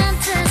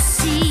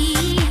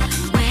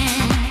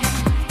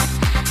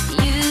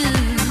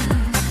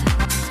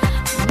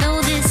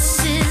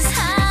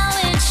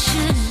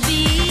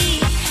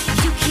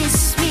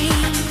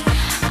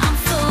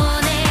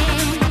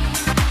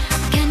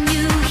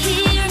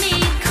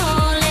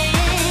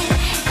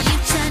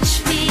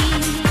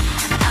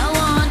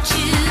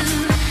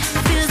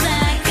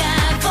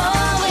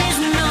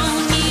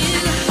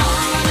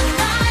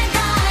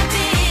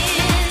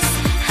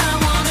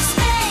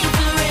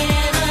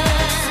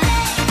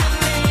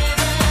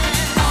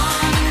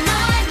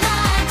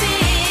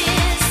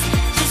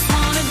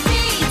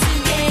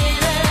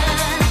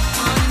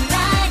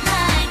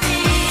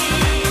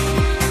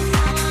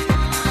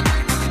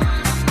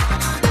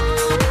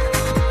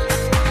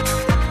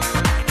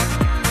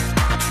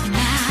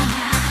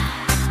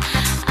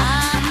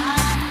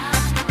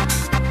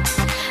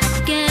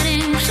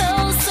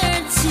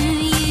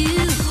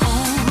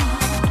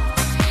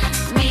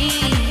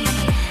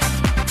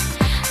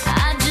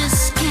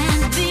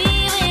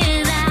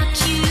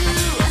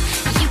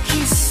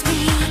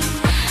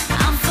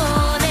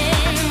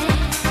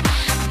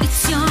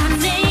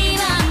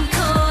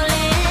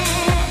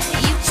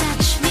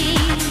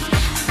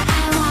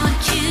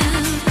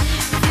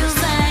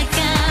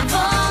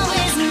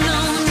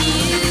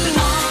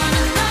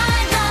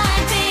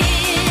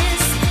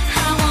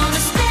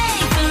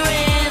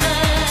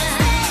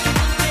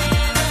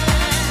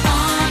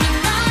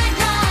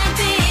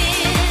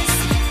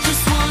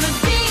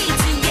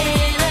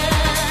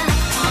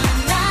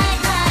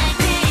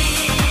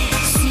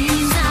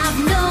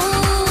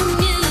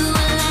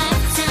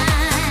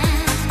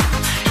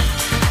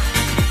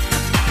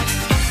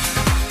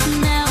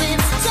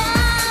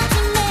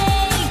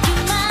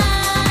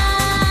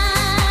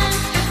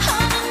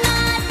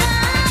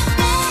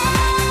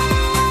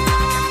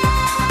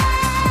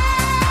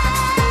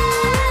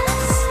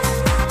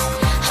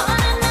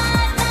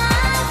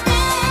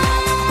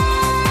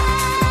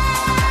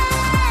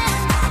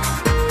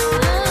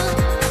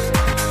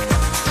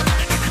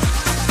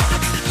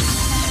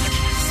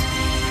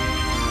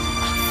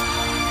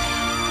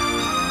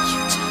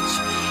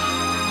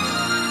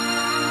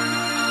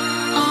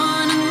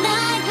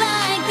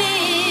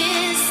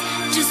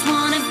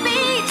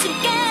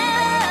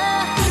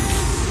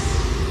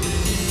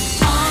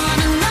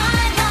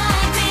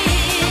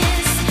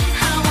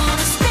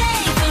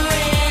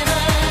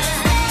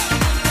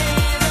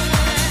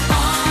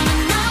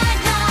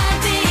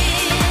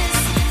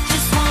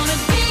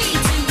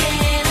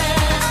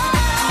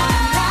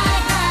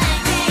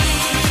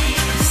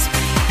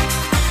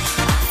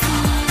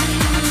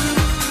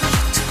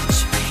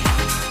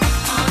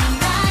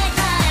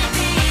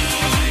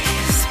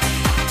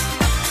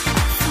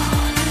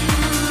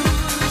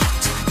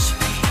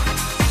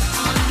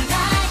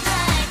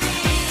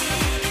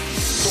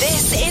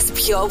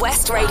Pure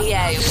West Radio,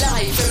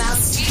 live from our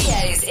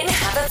studios in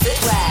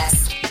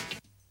Haverfordwest.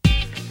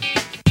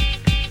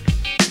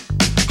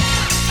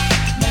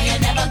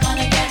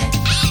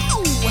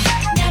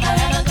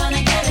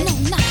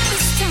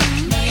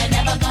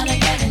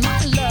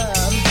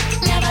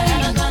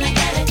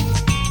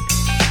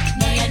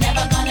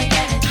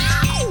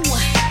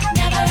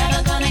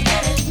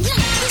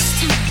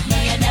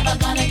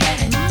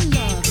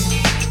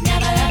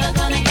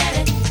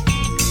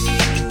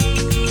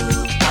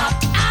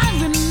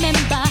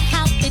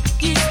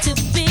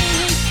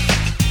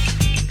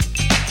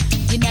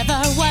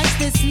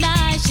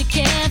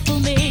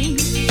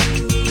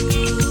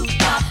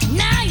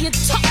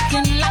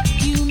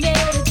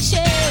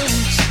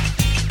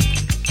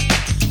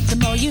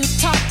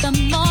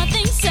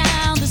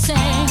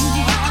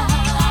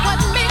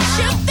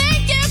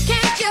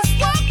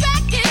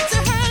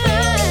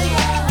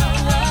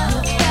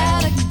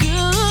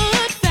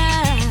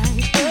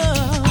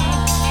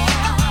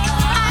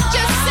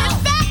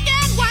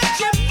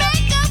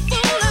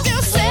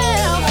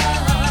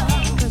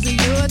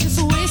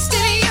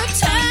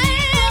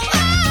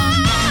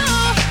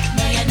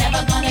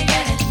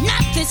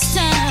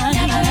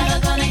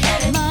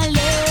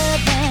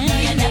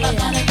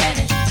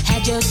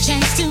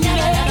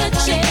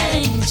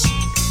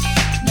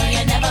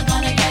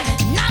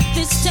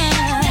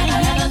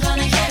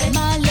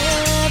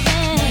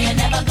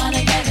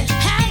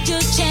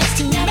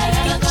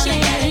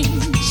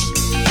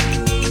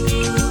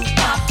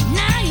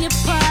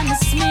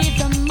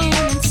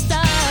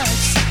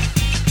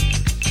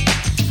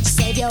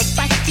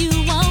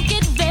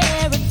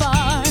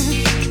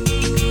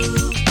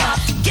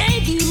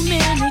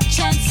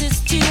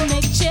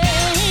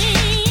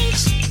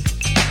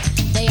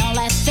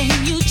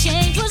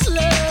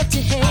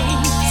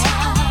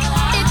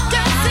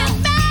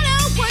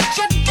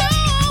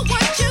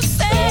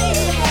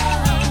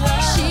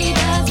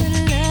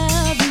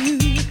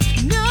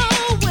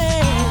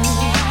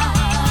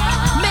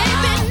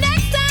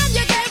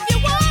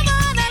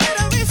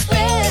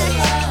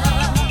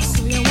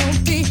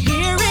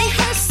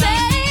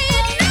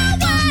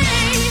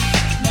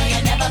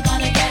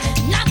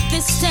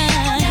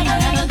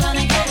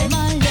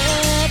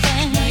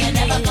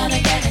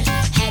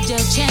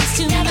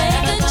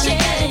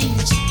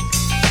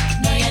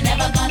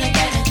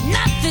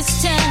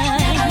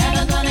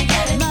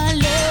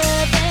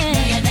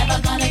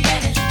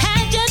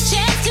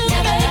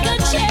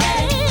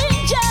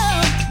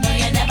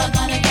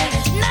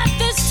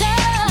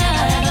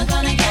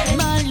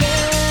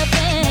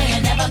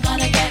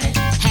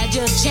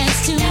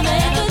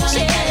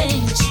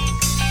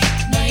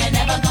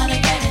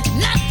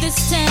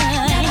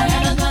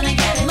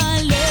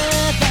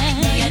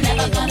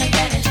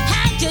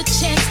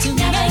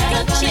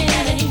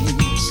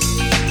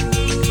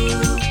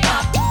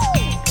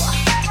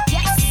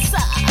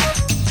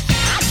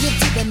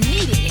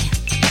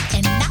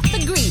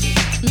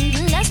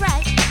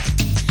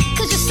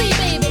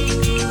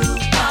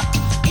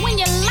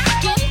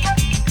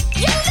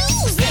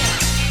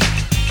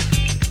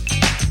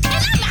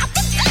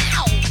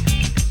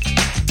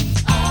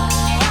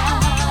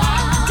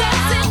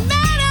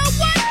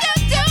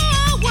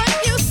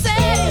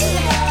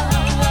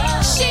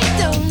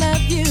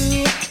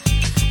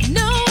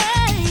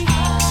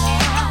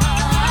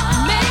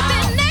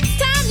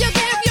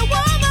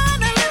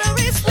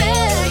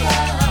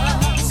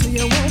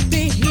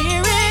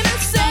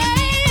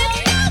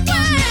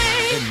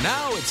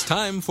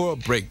 For a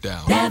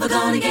breakdown. Never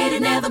gonna get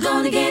it, never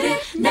gonna get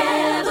it,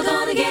 never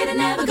gonna get it,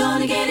 never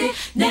gonna get it,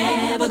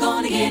 never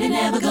gonna get it,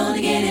 never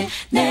gonna get it,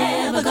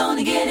 never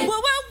gonna get it. Whoa,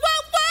 whoa,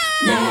 whoa,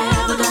 whoa.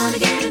 Never gonna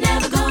get it,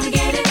 never gonna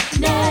get it,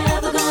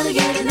 never gonna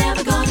get it,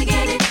 never gonna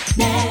get it,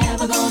 never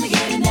gonna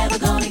get it, never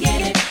gonna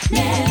get it,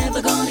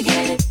 never gonna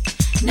get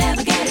it,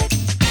 never get it.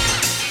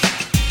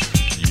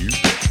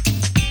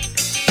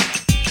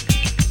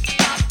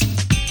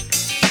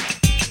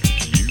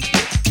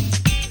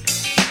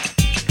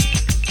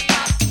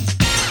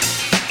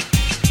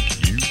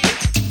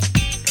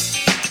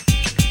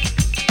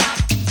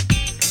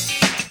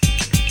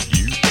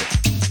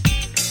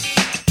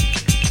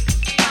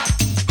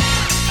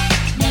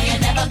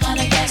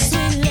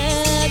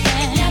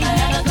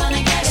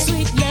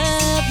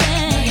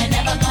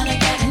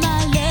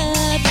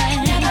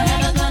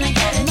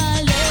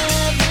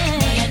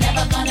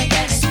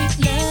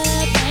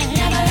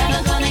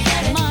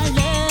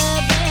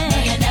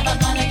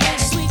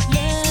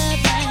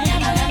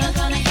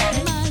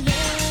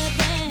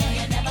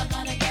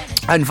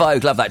 And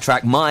Vogue, love that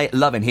track. My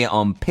Lovin' here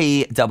on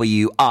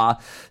PWR.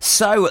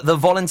 So, the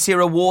volunteer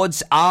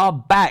awards are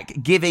back,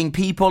 giving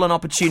people an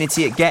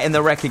opportunity at getting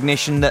the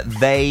recognition that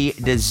they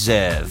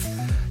deserve.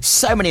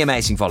 So many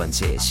amazing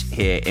volunteers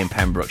here in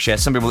Pembrokeshire.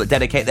 Some people that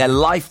dedicate their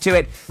life to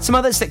it. Some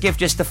others that give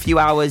just a few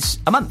hours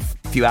a month.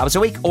 few hours a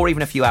week or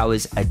even a few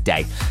hours a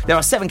day. There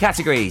are 7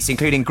 categories,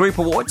 including group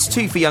awards,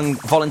 2 for young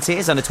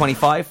volunteers under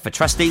 25, for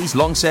trustees,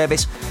 long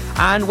service,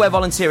 and where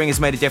volunteering has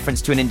made a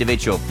difference to an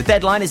individual. The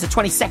deadline is the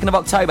 22nd of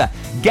October.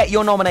 Get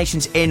your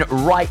nominations in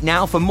right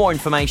now. For more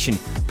information,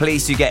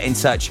 please do get in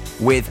touch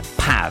with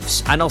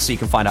PAVS. And also you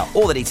can find out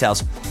all the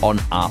details on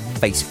our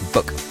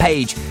Facebook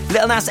page.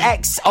 Lil Nas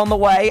X on the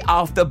way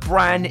after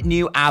brand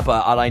new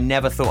ABBA. And I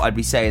never thought I'd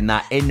be saying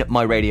that in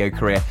my radio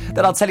career.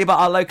 Then I'll tell you about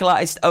our local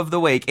artist of the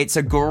week. It's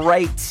a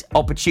great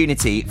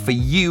opportunity for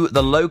you,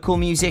 the local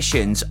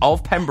musicians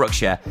of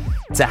Pembrokeshire,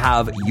 to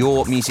have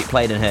your music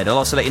played and heard. I'll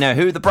also let you know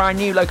who the brand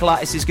new local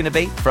artist is going to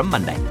be from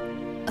Monday.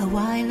 A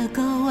while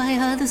ago I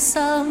heard the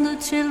sound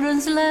of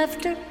children's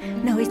laughter.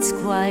 Now it's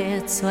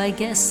quiet, so I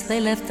guess they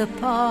left the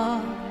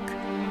park.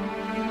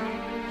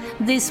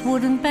 This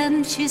wooden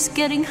bench is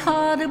getting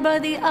harder by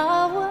the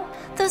hour.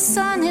 The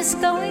sun is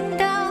going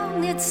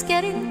down, it's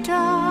getting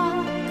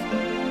dark.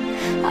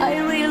 I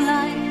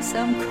realize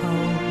I'm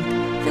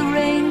cold, the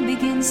rain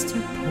begins to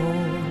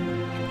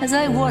pour as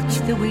I watch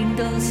the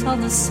windows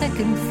on the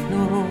second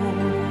floor.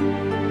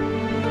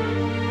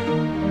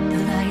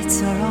 The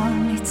lights are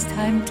on, it's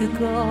time to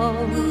go.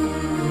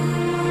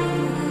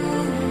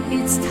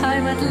 It's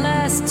time at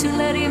last to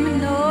let him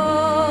know.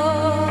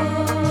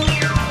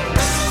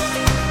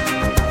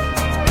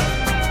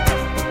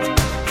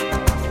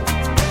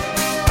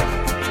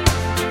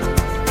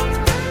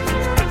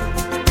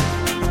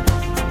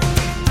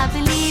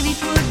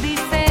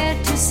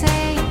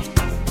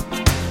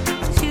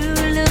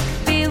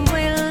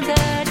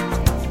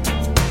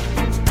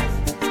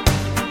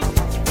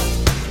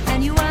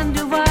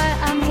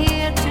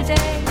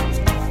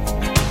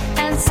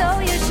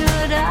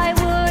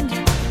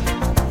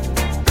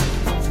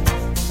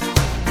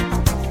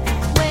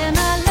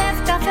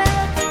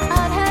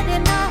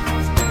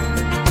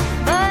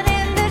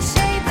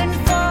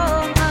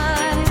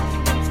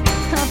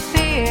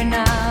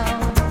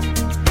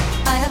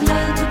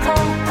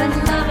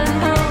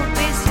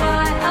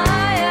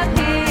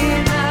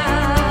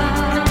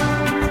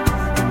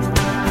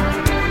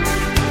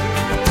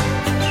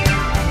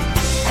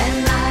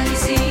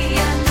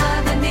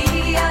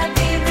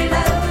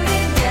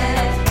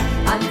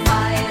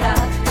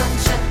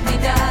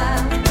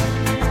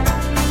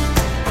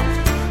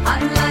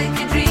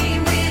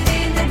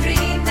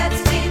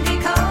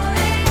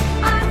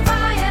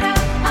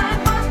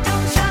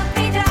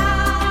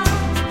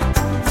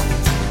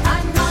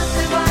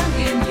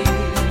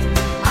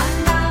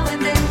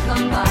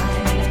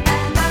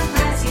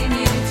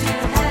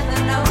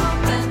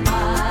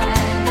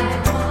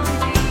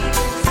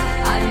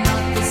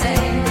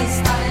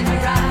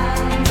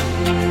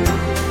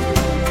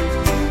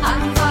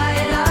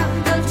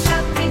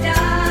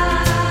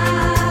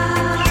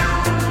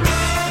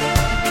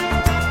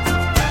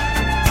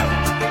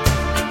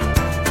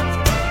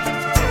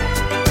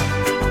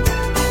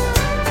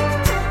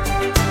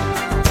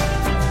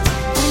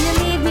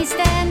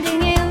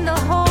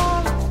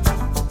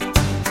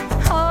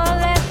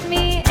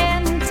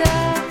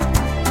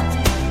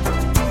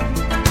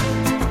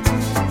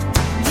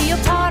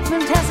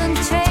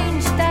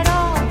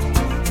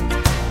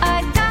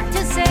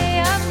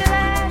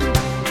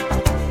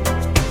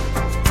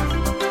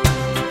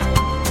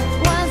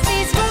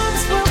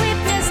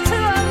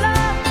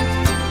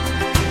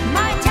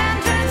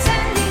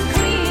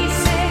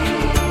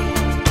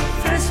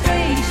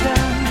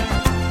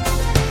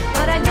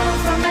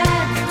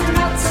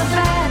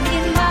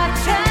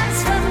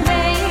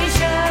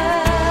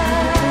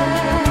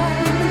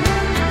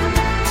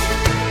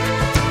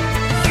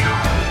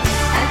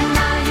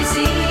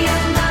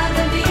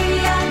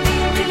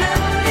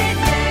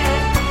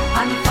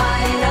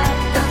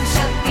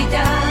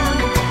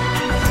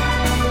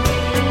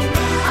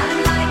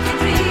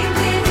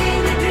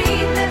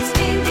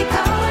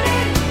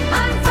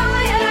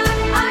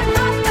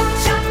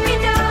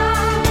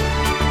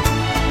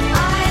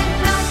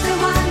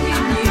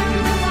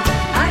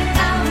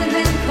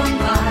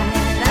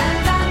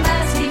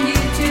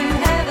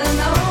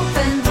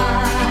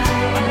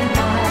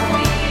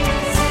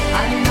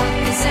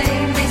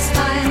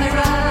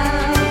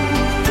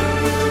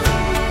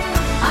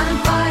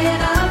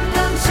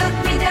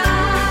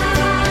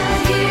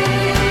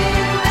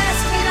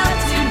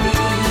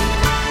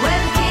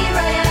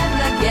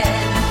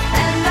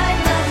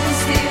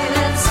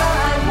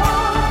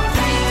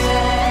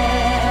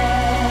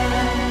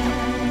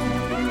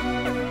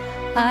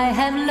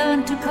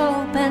 To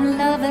cope and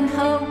love and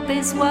hope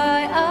is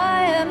why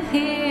I am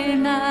here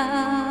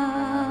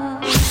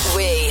now.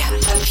 We are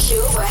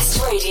Pure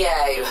West Radio.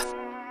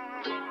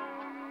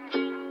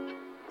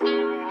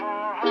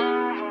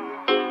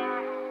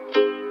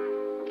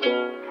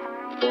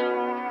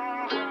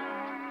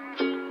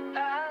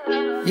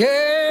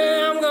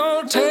 Yeah, I'm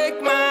gonna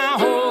take my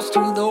horse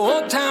to the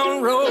old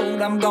town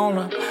road. I'm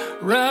gonna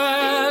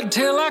ride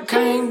till I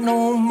can't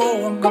no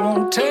more. I'm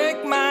gonna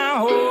take my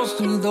horse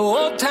to the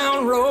old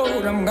town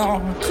road. I'm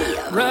gonna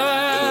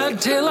ride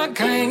till I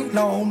can't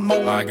no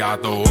more. I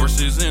got the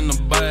horses in the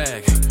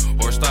back,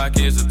 horse stock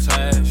is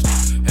attached.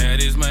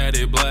 Head is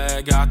matted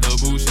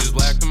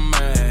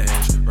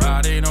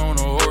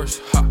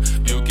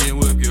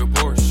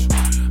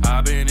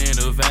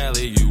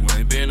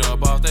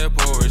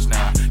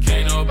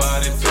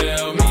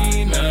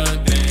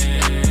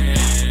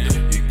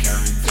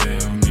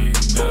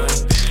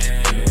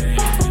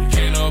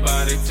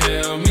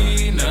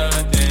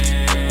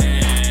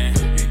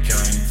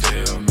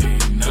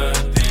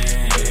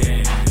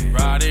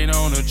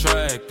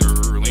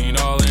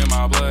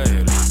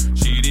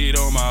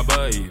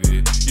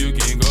baby. You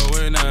can go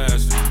and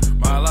ask her.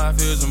 My life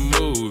is a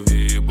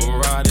movie, but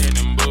riding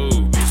in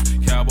boobies.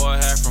 Cowboy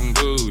hat from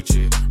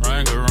Gucci,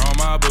 Wrangler on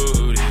my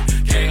booty.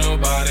 Can't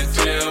nobody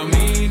tell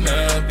me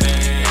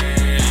nothing.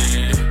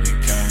 You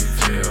can't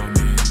tell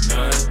me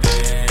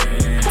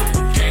nothing.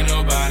 Can't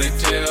nobody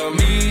tell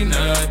me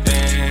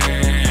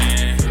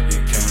nothing. You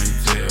can't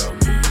tell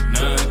me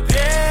nothing.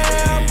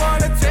 Yeah, I'm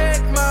gonna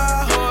take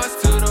my horse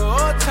to the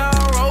old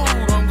town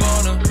road. I'm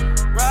gonna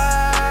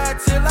ride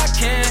till I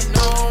can't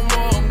no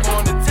more. I'm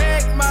gonna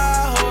take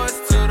my horse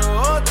to the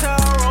old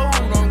town road.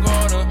 I'm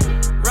gonna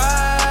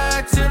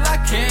ride till I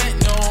can't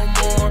no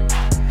more.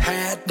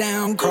 Hat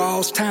down,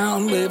 cross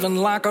town, living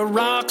like a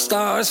rock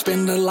star.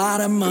 Spend a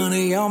lot of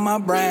money on my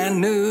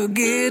brand new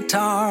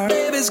guitar.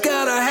 Baby's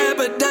got a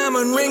habit,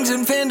 diamond rings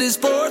and Fendi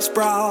sports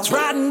bras.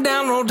 Riding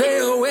down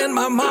Rodeo in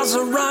my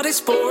Maserati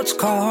sports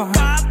car.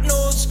 Got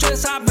no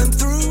stress, I've been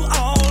through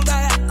all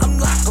that. I'm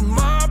like a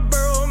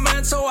Marlboro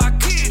man, so I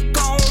keep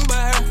going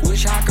back.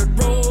 Wish I could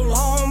roll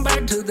on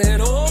back to that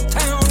old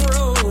town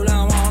road.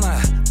 I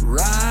wanna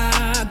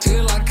ride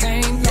till I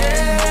can't no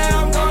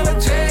more. I'm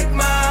gonna take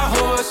my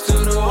horse to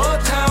the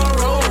old town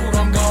road.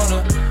 I'm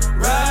gonna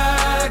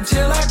ride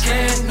till I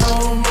can't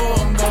no more.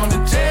 I'm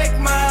gonna take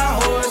my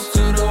horse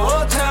to the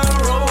old town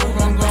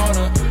road. I'm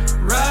gonna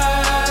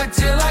ride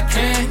till I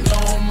can't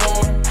no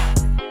more.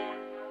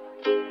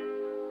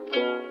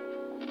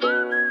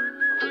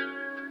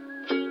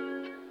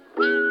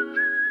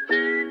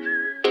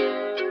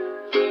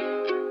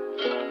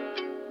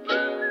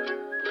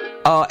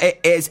 Oh, it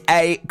is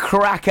a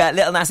cracker.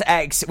 Little Nas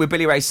X with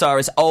Billy Ray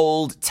Cyrus,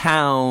 Old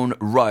Town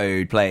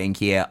Road, playing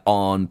here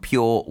on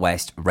Pure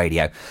West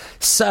Radio.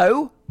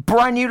 So,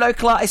 brand new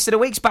local artist of the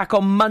week's back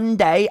on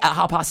Monday at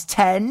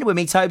 10:30 with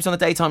me, Tobes, on the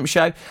daytime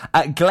show.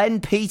 Glenn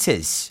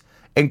Peters,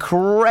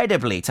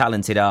 incredibly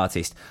talented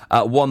artist,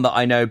 one that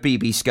I know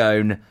BB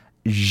Scone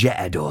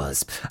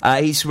j'adores.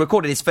 He's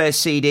recorded his first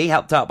CD,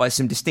 helped out by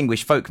some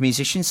distinguished folk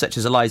musicians such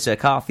as Eliza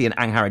Carthy and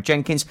Anghara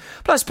Jenkins,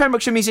 plus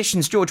Pembrokeshire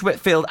musicians George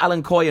Whitfield,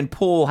 Alan Coy and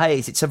Paul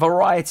Hayes. It's a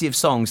variety of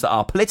songs that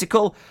are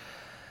political,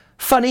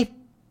 funny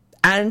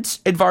and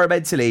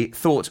environmentally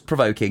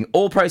thought-provoking.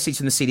 All proceeds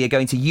from the CD are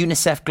going to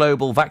UNICEF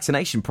Global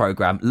Vaccination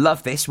Programme.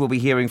 Love this. We'll be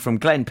hearing from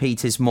Glenn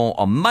Peters more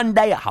on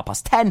Monday at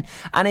 10:30.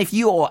 And if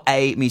you're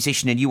a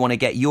musician and you want to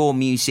get your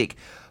music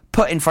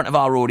put in front of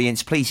our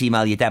audience, please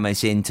email your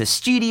demos in to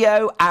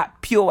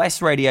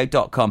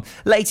studio@purewestradio.com.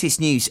 Latest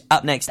news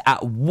up next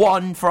at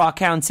 1 for our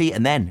county,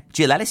 and then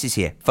Jill Ellis is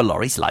here for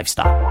Laurie's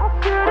Lifestyle.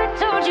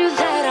 Told you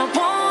that I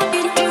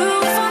wanted you.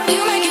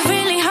 You make it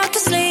really hard to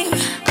sleep.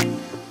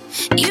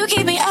 You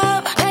keep me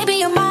up, baby,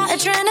 you're my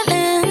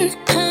adrenaline.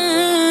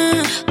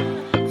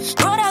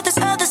 Brought out this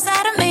other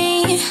side of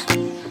me.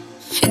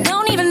 You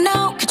don't even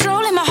know,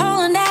 controlling my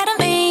whole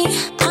anatomy.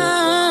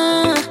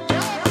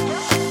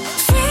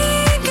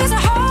 Fingers are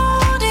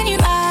holding you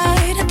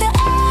right at the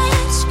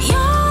edge.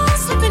 You're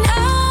slipping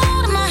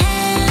out of my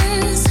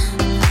hands.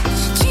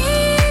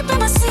 Keeping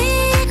my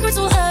secrets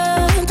all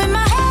up in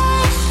my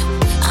head.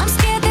 I'm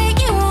scared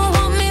that you won't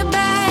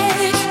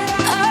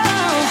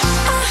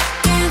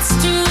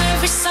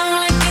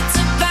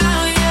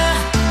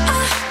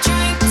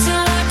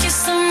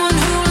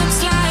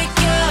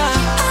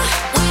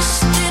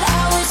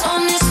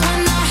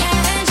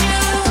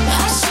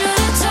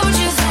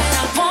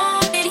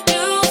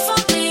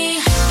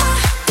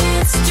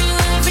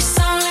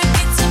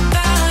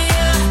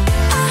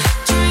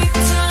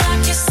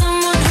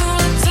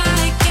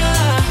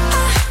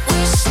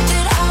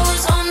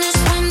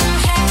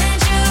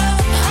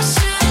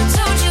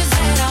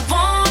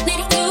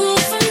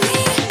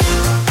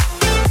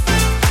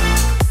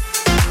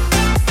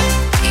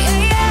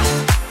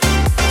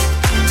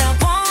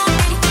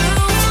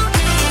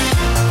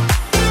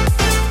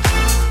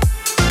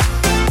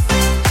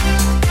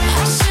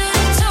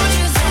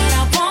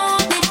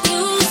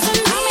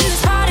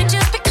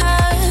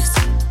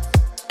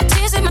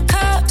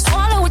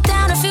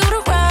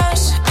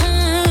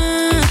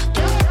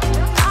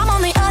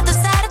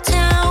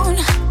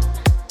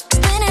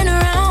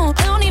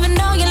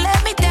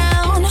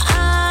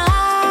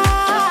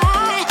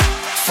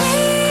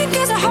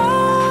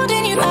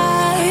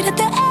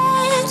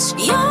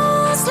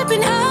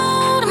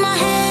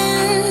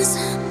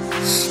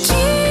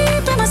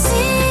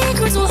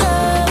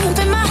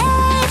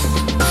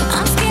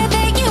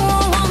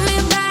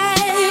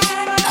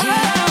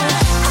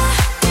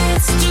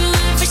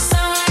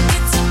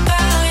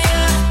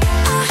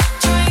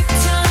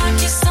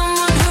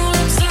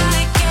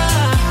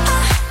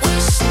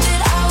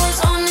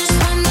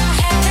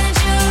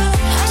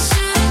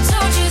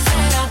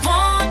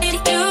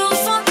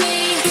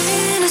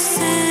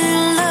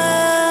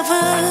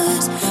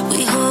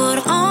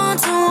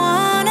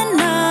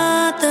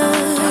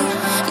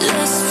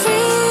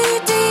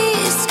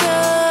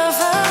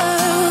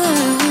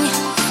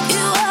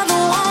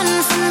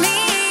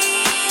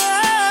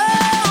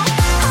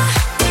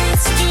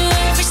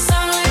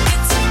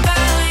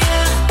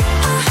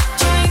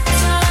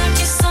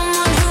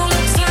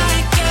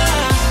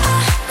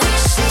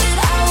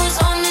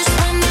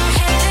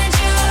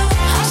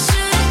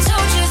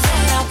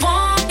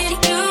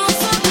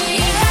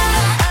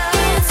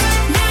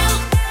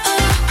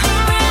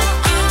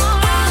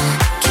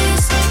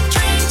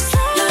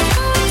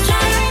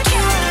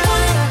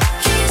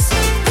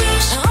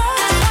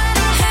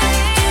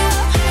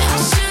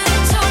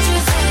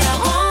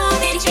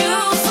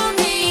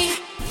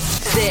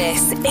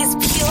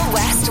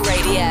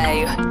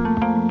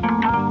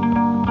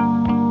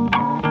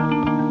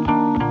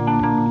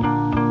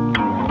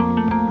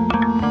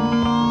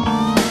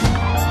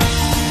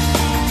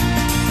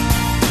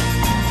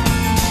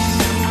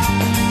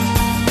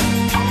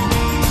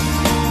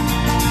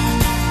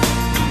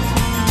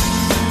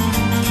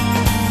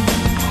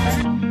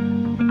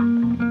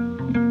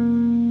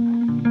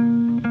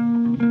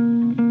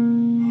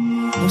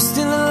I'm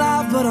still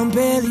alive, but I'm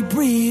barely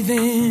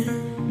breathing.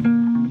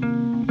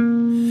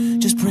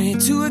 Just praying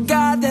to a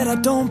God that I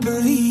don't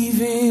believe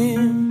in.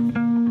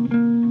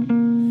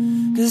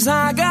 'Cause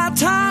I got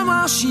time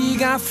while she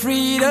got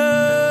freedom.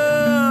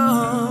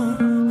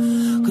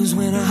 'Cause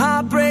when a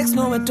heart breaks,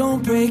 no, it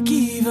don't break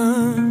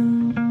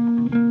even.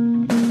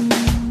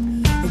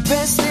 The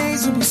best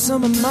days will be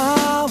some of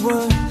my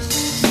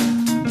worst.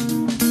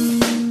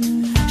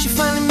 She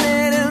finally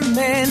met a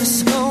man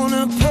that's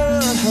gonna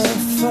put her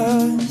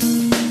first.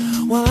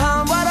 While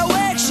I'm wide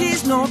awake,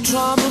 she's no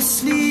trouble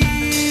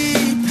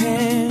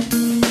sleeping.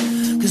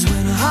 'Cause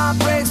when a heart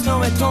breaks,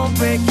 no, it don't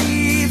break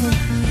even.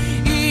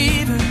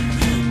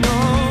 No.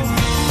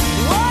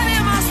 What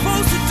am I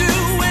supposed to do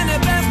when the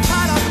best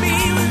part of me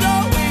was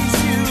always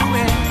you?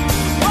 And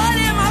what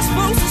am I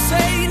supposed to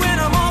say when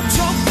I'm all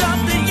choked up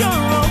that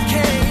you're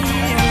okay?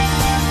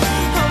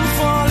 I'm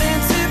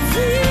falling to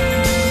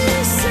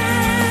pieces,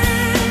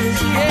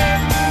 yeah.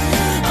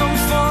 I'm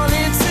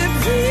falling to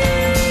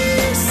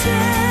pieces.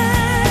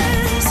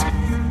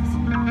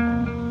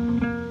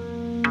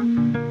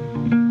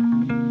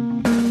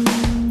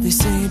 They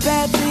say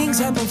bad things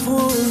happen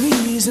for a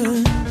reason.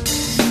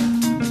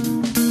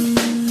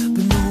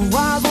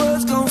 Wild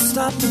words gon'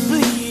 stop the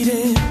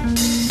bleeding.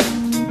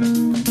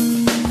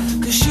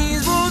 'Cause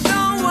she's moved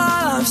on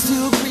while I'm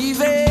still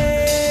grieving.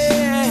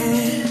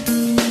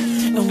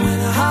 And when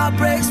a heart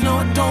breaks, no,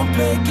 it don't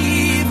break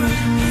even.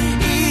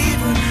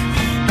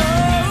 No.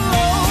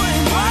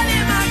 And what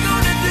am I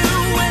gonna do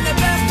when the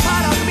best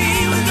part of me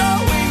was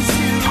always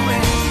you?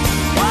 And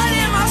what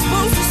am I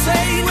supposed to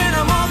say when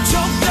I'm all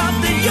choked up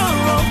that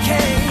you're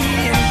okay?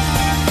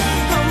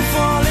 I'm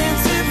falling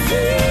to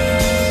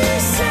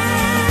pieces.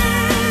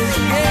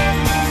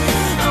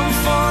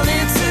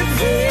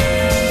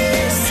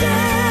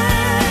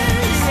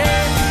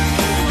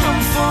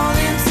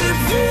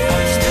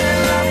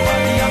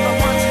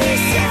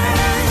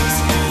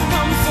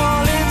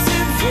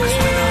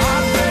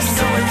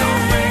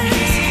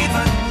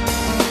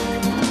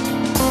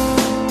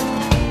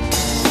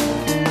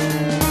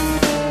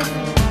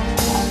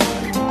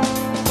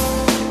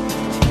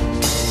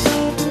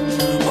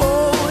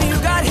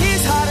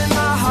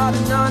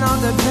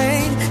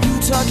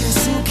 Your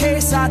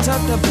suitcase, I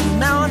tucked up, and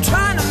now I'm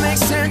trying to make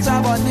sense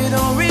of what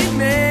little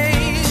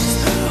remains.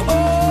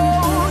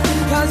 Oh,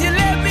 'cause you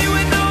left me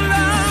with no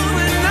love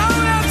and no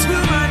love to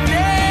my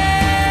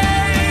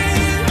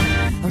name.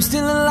 I'm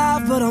still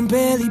alive, but I'm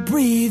barely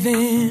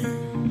breathing.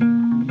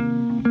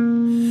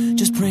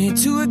 Just praying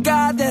to a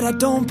God that I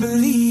don't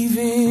believe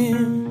in.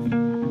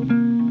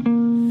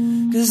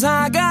 'Cause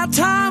I got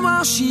time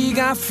while she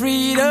got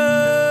freedom.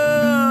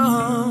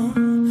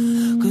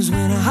 'Cause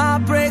when a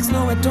heart breaks,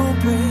 no, it don't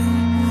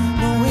break.